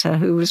commentator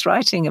who was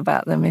writing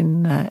about them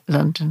in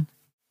London.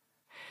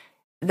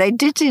 They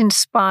did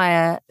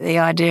inspire the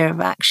idea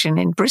of action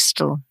in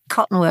Bristol.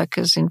 Cotton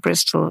workers in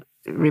Bristol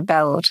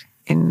rebelled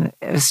in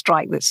a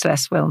strike that's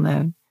less well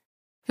known.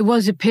 It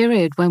was a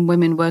period when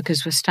women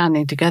workers were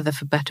standing together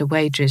for better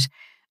wages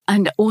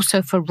and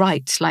also for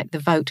rights like the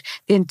vote.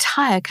 The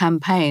entire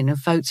campaign of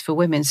Votes for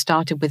Women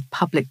started with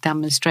public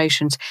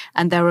demonstrations,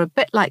 and they were a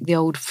bit like the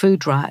old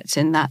food riots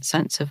in that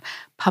sense of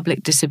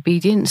public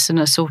disobedience and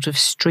a sort of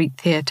street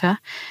theatre.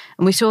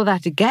 And we saw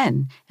that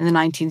again in the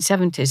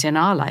 1970s in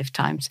our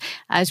lifetimes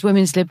as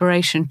women's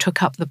liberation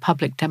took up the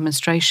public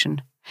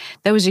demonstration.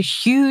 There was a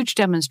huge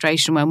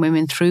demonstration when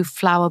women threw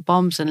flower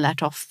bombs and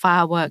let off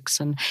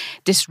fireworks and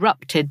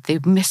disrupted the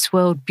Miss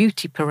World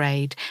Beauty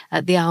Parade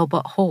at the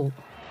Albert Hall.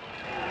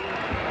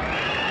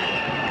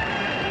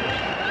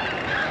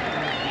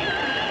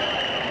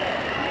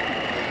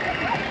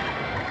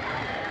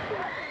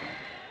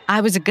 I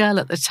was a girl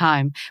at the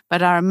time,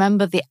 but I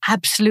remember the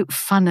absolute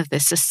fun of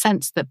this, a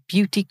sense that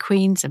beauty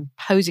queens and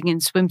posing in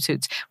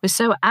swimsuits was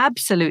so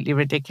absolutely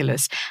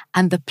ridiculous,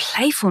 and the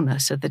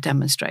playfulness of the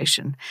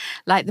demonstration.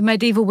 Like the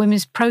medieval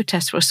women's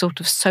protests were a sort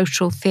of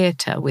social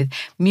theatre with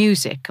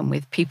music and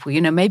with people,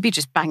 maybe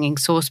just banging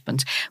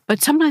saucepans,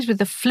 but sometimes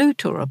with a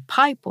flute or a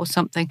pipe or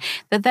something,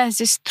 that there's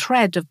this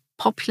thread of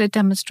popular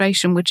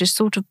demonstration which is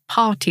sort of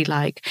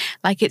party-like,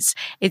 like it's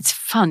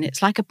fun,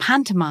 it's like a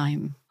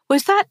pantomime.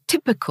 Was that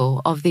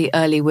typical of the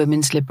early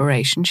women's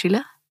liberation,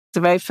 Sheila? The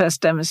very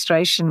first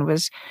demonstration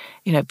was,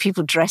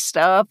 people dressed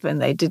up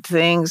and they did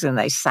things and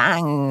they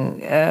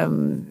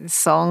sang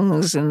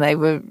songs, and they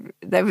were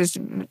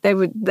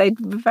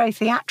very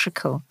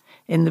theatrical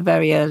in the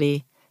very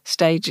early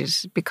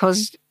stages,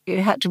 because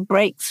you had to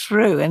break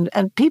through,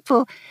 and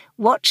people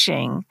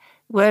watching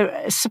were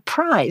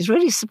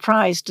really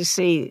surprised to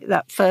see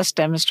that first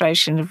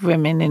demonstration of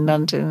women in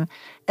London.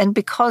 And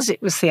because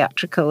it was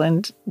theatrical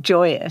and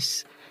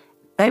joyous,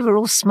 they were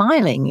all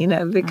smiling,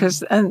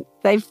 because and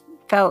they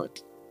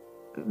felt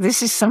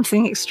this is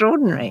something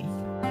extraordinary.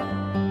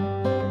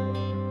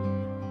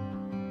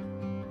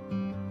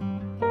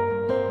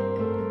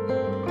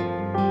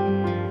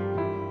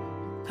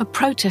 A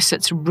protest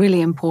that's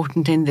really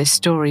important in this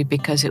story,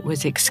 because it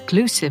was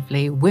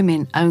exclusively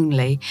women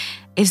only,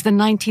 is the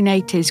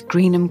 1980s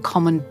Greenham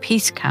Common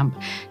Peace Camp,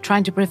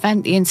 trying to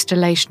prevent the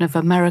installation of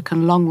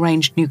American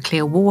long-range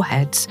nuclear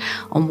warheads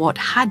on what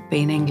had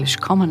been English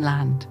common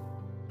land.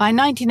 By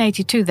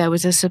 1982, there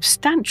was a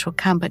substantial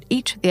camp at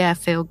each of the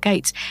airfield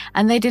gates,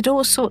 and they did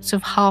all sorts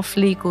of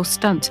half-legal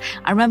stunts.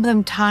 I remember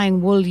them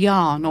tying wool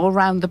yarn all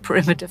around the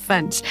perimeter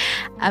fence.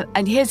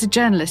 And here's a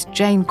journalist,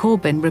 Jane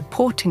Corbin,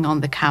 reporting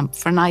on the camp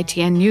for an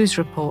ITN News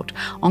report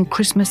on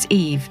Christmas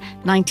Eve,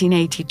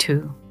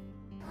 1982.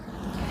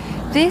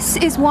 This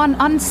is one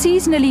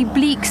unseasonably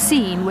bleak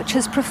scene which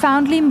has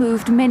profoundly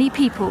moved many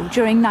people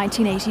during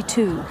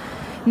 1982.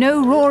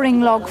 No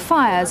roaring log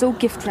fires or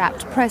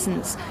gift-wrapped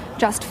presents,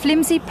 just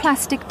flimsy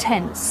plastic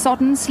tents,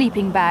 sodden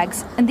sleeping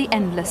bags, and the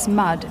endless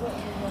mud.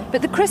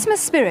 But the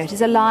Christmas spirit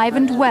is alive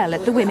and well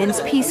at the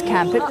Women's Peace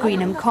Camp at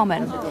Greenham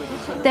Common.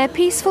 Their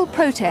peaceful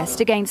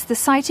protest against the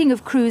sighting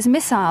of cruise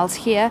missiles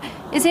here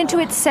is into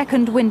its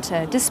second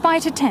winter,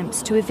 despite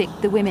attempts to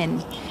evict the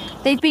women.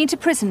 They've been to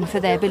prison for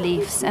their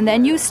beliefs, and their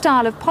new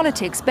style of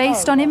politics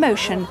based on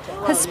emotion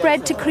has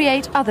spread to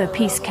create other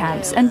peace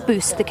camps and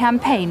boost the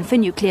campaign for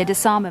nuclear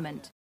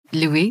disarmament.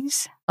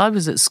 Louise? I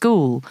was at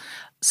school,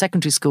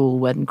 secondary school,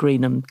 when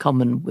Greenham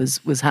Common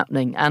was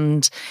happening,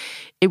 and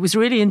it was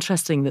really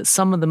interesting that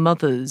some of the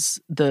mothers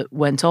that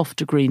went off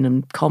to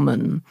Greenham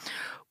Common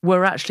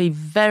were actually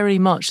very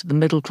much the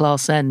middle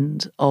class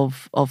end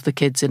of the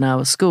kids in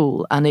our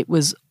school, and it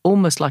was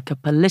almost like a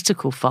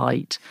political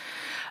fight,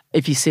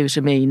 if you see what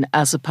I mean,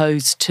 as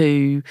opposed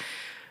to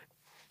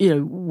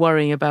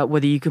worrying about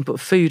whether you can put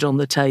food on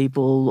the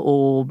table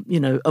or,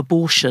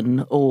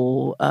 abortion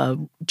or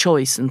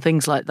choice and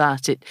things like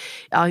that.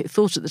 I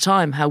thought at the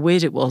time how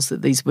weird it was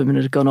that these women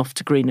had gone off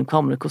to Greenham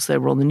Common. Of course, they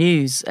were on the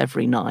news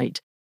every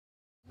night.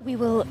 We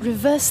will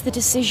reverse the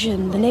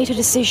decision, the NATO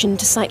decision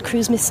to site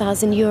cruise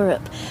missiles in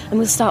Europe, and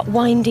we'll start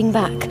winding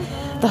back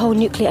the whole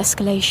nuclear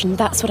escalation.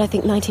 That's what I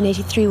think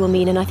 1983 will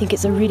mean, and I think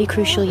it's a really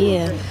crucial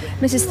year.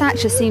 Mrs.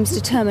 Thatcher seems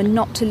determined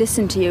not to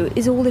listen to you.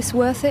 Is all this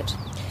worth it?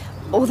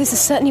 All this is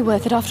certainly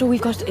worth it. After all,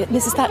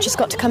 Mrs. Thatcher's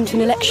got to come to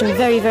an election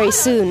very, very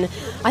soon.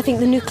 I think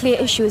the nuclear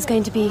issue is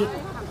going to be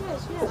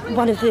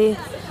one of the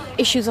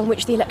issues on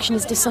which the election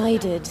is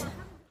decided.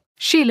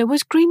 Sheila,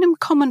 was Greenham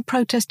Common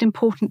protest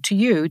important to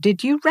you?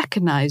 Did you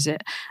recognise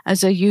it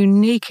as a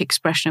unique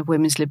expression of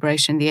women's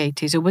liberation in the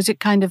 80s, or was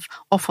it kind of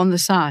off on the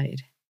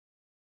side?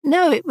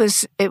 No, it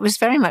was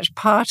very much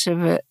part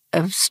of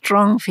a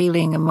strong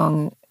feeling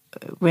among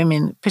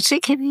women,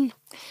 particularly,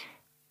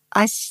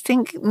 I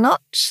think,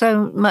 not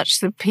so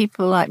much the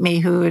people like me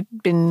who had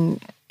been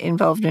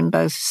involved in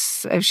both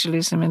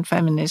socialism and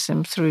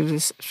feminism through the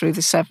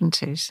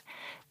 70s,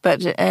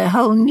 but a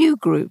whole new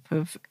group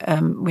of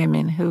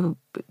women who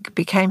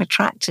became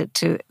attracted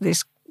to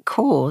this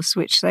cause,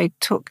 which they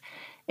took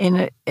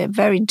in a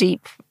very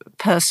deep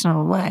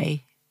personal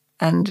way.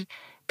 And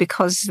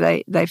because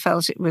they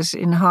felt it was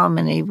in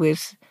harmony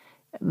with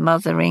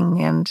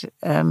mothering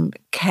and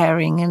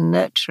caring and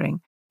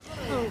nurturing.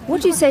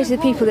 What do you say to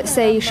the people that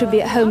say you should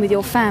be at home with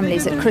your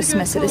families at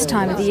Christmas at this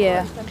time of the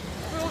year?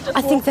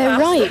 I think they're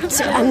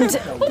right. And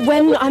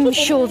when I'm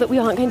sure that we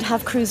aren't going to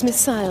have cruise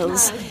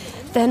missiles,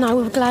 then I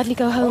will gladly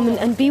go home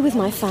and be with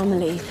my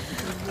family.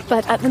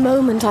 But at the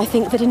moment, I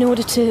think that in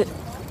order to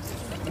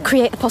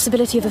create the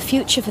possibility of a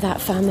future for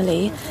that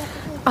family,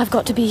 I've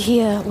got to be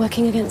here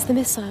working against the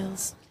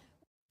missiles.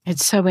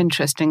 It's so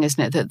interesting,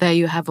 isn't it, that there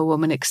you have a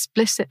woman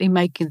explicitly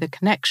making the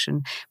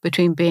connection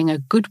between being a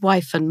good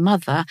wife and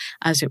mother,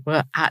 as it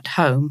were, at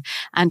home,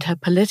 and her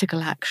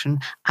political action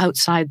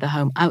outside the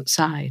home,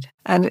 outside.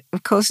 And,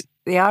 of course,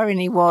 the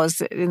irony was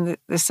that in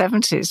the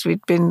 70s,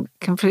 we'd been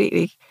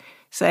completely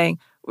saying,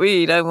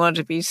 we don't want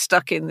to be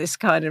stuck in this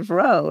kind of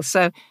role.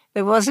 So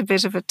there was a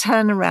bit of a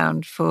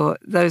turnaround for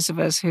those of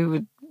us who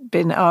had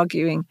been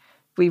arguing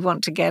we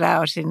want to get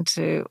out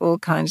into all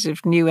kinds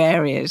of new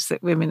areas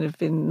that women have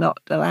been not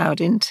allowed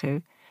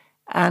into,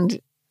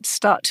 and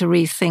start to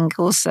rethink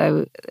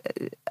also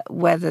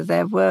whether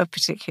there were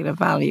particular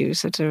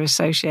values that are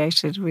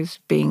associated with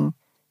being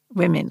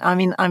women. I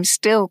mean, I'm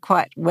still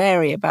quite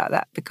wary about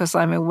that because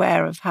I'm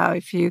aware of how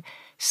if you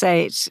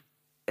say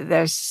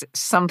there's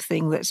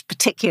something that's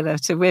particular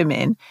to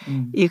women,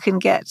 you can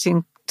get,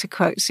 to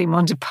quote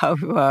Simone de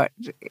Beauvoir,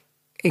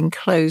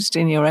 enclosed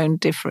in your own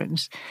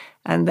difference,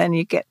 and then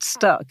you get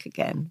stuck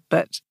again.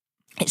 But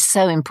it's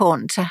so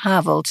important to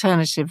have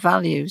alternative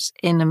values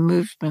in a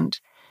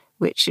movement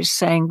which is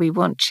saying we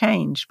want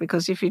change.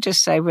 Because if you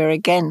just say we're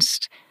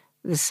against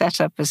the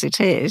setup as it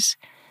is,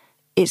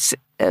 it's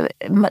a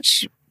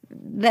much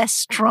less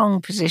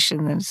strong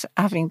position than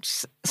having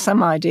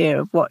some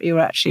idea of what you're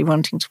actually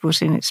wanting to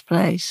put in its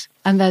place.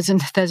 And there's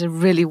a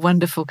really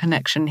wonderful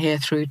connection here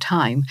through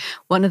time.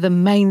 One of the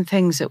main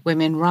things that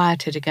women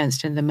rioted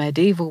against in the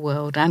medieval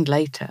world and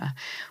later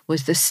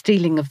was the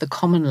stealing of the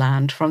common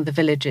land from the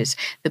villages.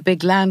 The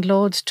big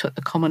landlords took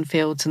the common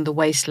fields and the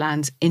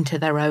wastelands into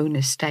their own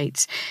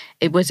estates.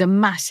 It was a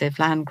massive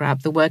land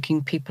grab. The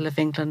working people of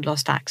England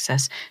lost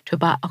access to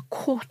about a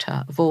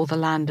quarter of all the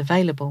land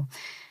available.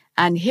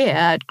 And here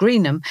at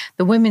Greenham,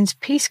 the Women's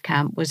Peace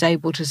Camp was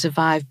able to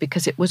survive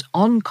because it was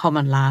on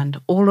common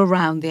land all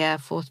around the Air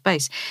Force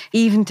Base.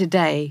 Even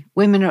today,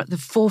 women are at the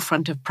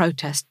forefront of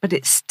protest, but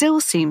it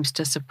still seems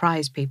to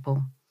surprise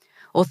people.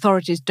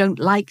 Authorities don't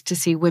like to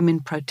see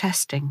women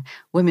protesting,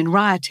 women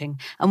rioting,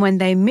 and when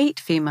they meet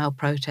female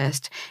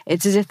protest,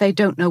 it's as if they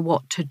don't know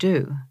what to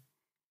do.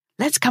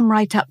 Let's come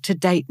right up to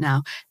date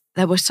now.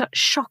 There were such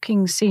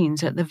shocking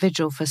scenes at the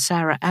vigil for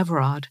Sarah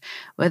Everard,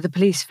 where the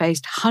police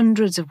faced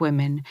hundreds of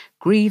women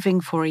grieving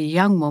for a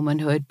young woman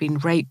who had been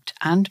raped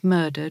and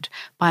murdered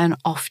by an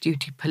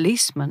off-duty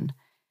policeman.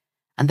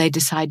 And they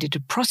decided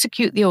to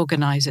prosecute the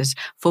organisers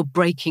for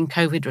breaking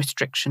COVID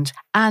restrictions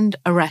and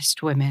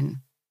arrest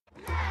women.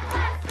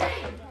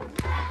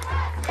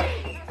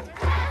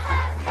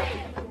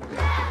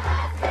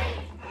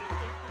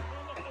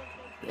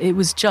 It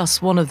was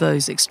just one of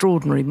those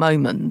extraordinary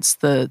moments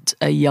that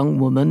a young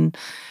woman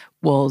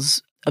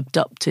was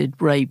abducted,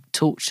 raped,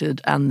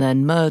 tortured, and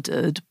then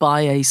murdered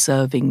by a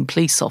serving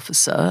police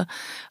officer,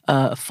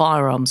 a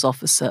firearms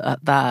officer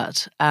at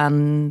that.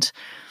 And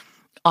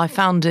I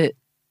found it,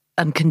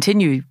 and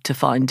continue to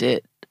find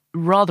it,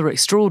 rather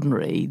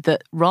extraordinary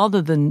that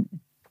rather than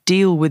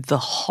deal with the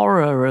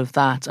horror of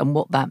that and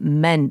what that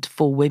meant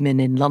for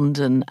women in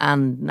London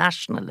and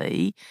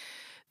nationally,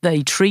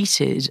 they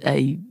treated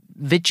a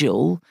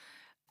vigil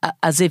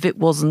as if it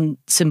wasn't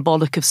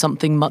symbolic of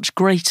something much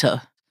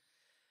greater.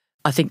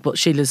 I think what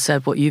Sheila's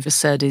said, what you've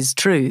said is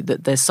true,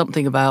 that there's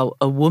something about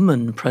a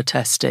woman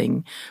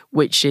protesting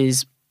which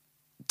is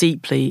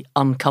deeply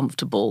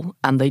uncomfortable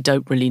and they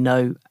don't really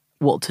know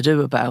what to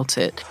do about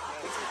it.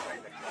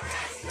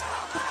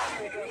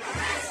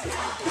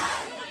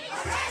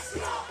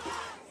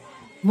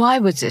 Why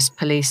was this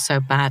policed so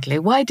badly?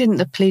 Why didn't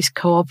the police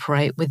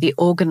cooperate with the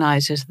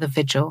organisers of the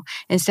vigil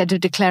instead of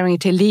declaring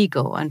it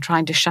illegal and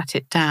trying to shut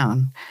it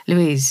down?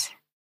 Louise?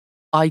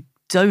 I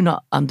do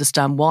not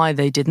understand why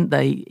they didn't.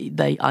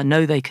 They I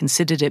know they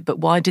considered it, but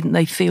why didn't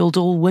they field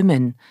all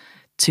women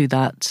to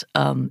that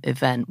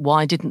event?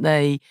 Why didn't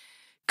they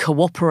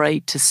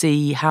cooperate to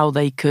see how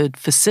they could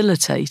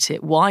facilitate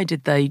it? Why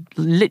did they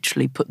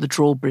literally put the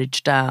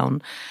drawbridge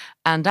down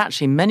and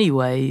actually in many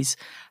ways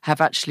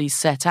have actually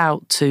set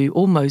out to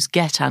almost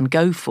get and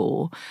go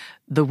for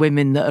the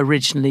women that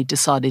originally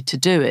decided to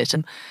do it?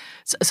 And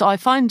so I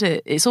find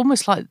it's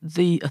almost like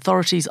the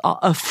authorities are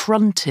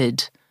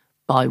affronted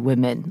by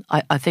women.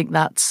 I think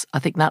that's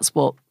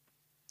what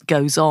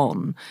goes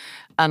on,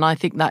 and I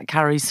think that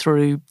carries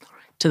through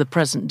to the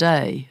present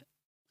day.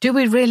 Do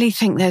we really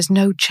think there's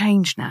no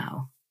change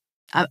now?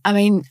 I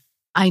mean,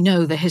 I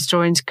know the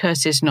historians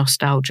curses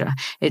nostalgia.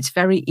 It's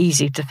very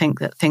easy to think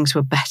that things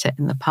were better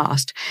in the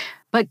past.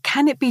 But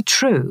can it be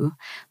true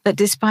that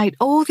despite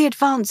all the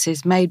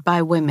advances made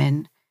by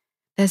women,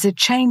 there's a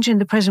change in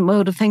the present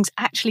world of things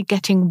actually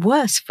getting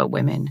worse for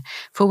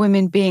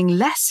women being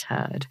less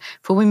heard,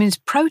 for women's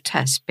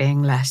protests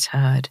being less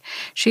heard?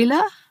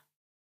 Sheila?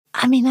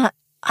 I mean,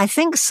 I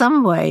think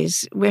some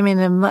ways women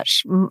are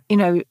much,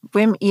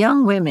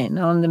 young women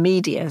on the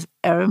media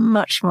are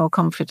much more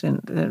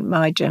confident than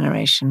my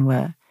generation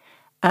were.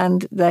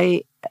 And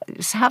they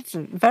have a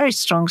very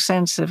strong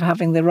sense of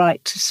having the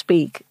right to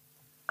speak,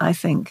 I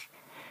think.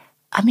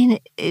 I mean,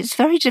 it's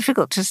very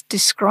difficult to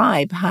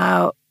describe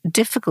how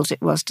difficult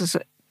it was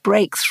to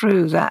break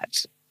through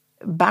that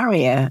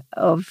barrier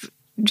of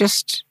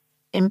just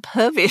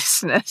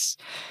imperviousness.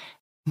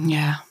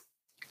 Yeah.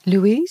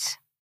 Louise?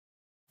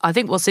 I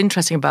think what's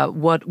interesting about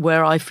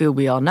where I feel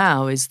we are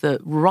now is that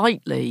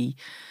rightly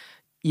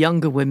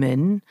younger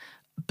women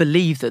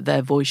believe that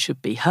their voice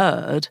should be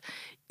heard,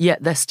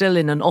 yet they're still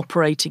in an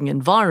operating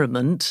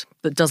environment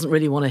that doesn't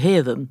really want to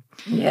hear them.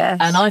 Yes.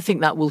 And I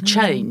think that will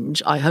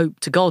change. I hope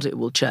to God it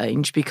will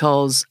change,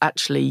 because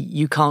actually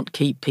you can't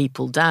keep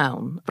people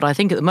down. But I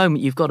think at the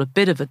moment you've got a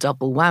bit of a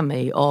double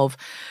whammy of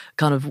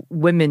kind of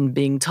women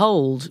being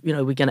told,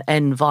 we're going to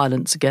end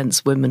violence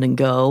against women and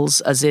girls,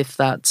 as if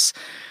that's,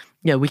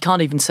 we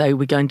can't even say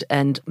we're going to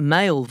end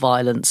male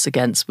violence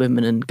against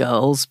women and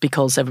girls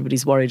because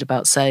everybody's worried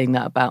about saying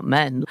that about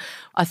men.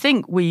 I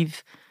think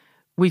we've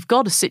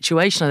got a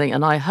situation, I think,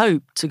 and I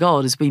hope to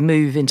God as we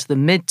move into the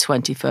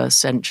mid-21st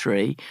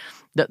century,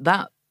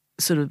 that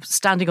sort of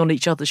standing on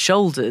each other's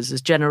shoulders as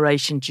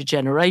generation to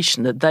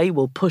generation, that they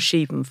will push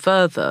even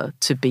further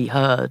to be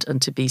heard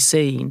and to be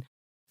seen.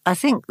 I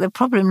think the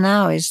problem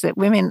now is that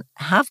women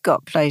have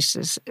got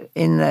places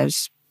in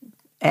those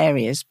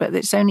areas, but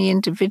it's only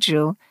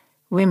individual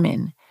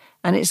women.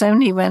 And it's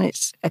only when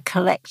it's a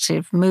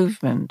collective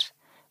movement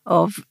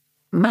of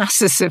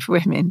masses of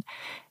women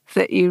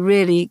that you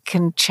really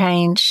can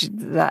change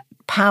that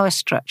power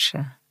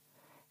structure.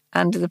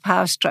 And the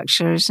power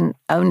structure isn't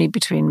only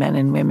between men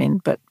and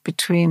women, but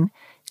between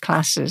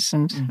classes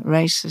and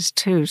races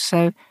too.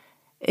 So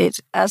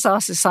as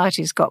our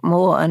society's got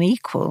more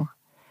unequal,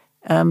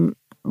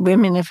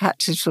 women have had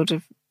to sort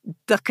of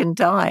duck and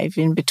dive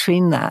in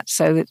between that,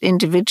 so that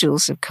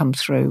individuals have come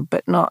through,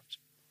 but not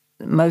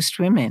most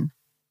women.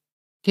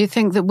 Do you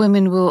think that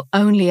women will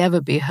only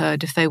ever be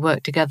heard if they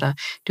work together?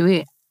 Do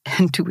we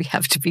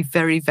have to be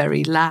very,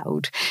 very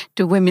loud?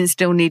 Do women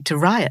still need to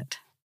riot?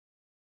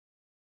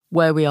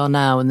 Where we are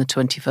now in the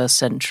 21st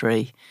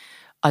century,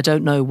 I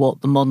don't know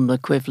what the modern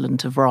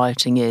equivalent of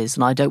rioting is,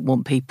 and I don't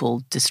want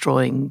people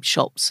destroying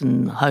shops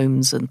and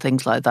homes and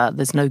things like that.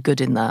 There's no good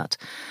in that.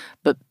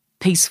 But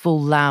peaceful,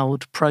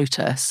 loud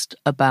protest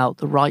about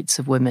the rights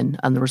of women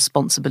and the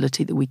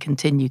responsibility that we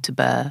continue to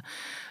bear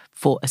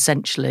for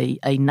essentially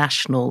a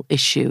national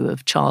issue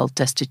of child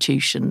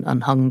destitution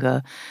and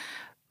hunger.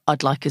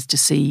 I'd like us to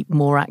see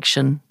more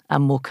action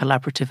and more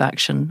collaborative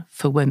action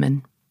for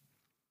women.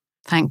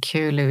 Thank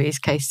you, Louise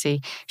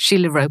Casey.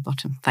 Sheila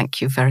Rowbottom,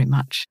 thank you very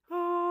much.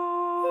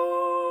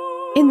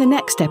 In the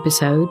next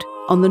episode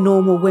on the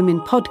Normal Women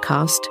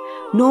podcast,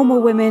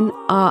 Normal Women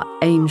Are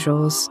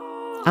Angels.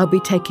 I'll be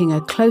taking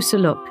a closer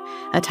look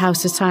at how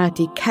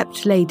society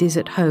kept ladies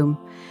at home,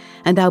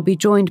 and I'll be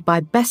joined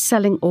by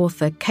best-selling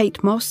author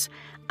Kate Moss,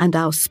 and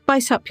I'll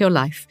spice up your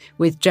life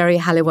with Jerry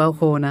Halliwell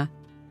Horner.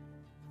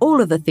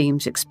 All of the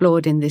themes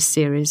explored in this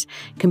series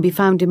can be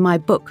found in my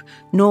book,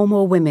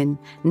 Normal Women,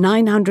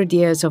 900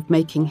 Years of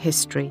Making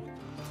History.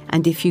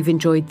 And if you've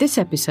enjoyed this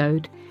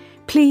episode,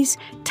 please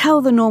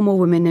tell the normal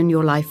women in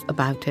your life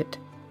about it.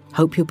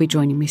 Hope you'll be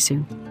joining me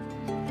soon.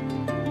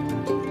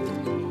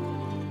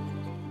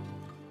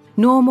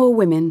 Normal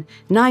Women,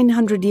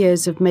 900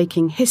 Years of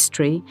Making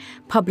History,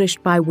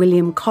 published by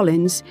William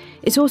Collins,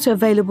 is also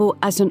available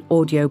as an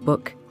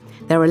audiobook.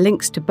 There are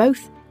links to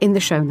both in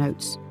the show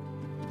notes.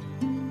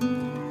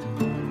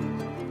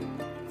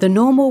 The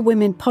Normal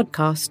Women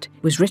podcast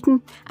was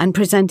written and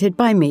presented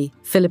by me,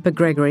 Philippa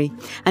Gregory,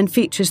 and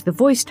features the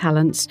voice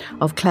talents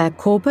of Claire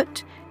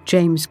Corbett,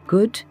 James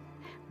Good,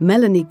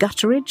 Melanie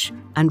Gutteridge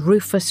and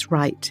Rufus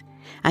Wright,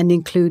 and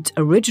includes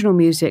original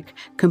music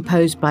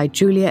composed by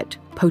Juliet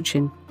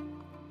Pochin.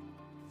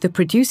 The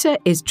producer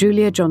is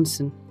Julia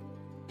Johnson.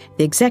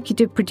 The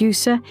executive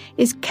producer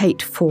is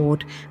Kate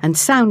Ford, and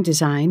sound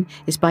design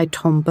is by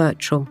Tom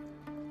Birchall.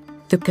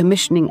 The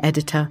commissioning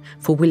editor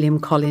for William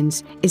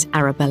Collins is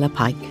Arabella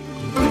Pike.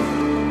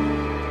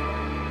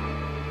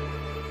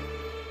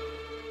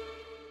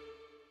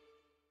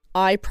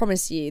 I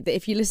promise you that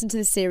if you listen to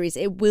this series,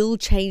 it will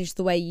change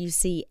the way you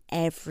see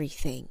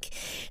everything.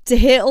 To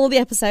hear all the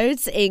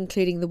episodes,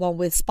 including the one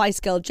with Spice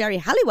Girl Jerry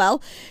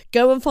Halliwell,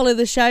 go and follow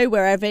the show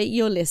wherever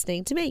you're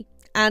listening to me.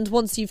 And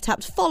once you've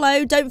tapped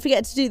follow, don't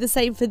forget to do the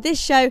same for this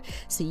show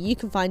so you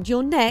can find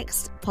your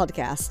next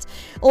podcast.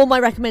 All my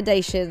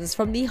recommendations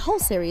from the whole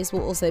series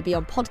will also be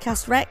on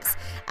Podcast Rex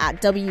at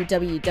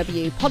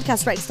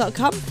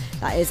www.podcastrex.com.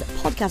 That is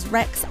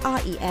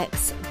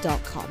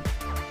podcastrex.com.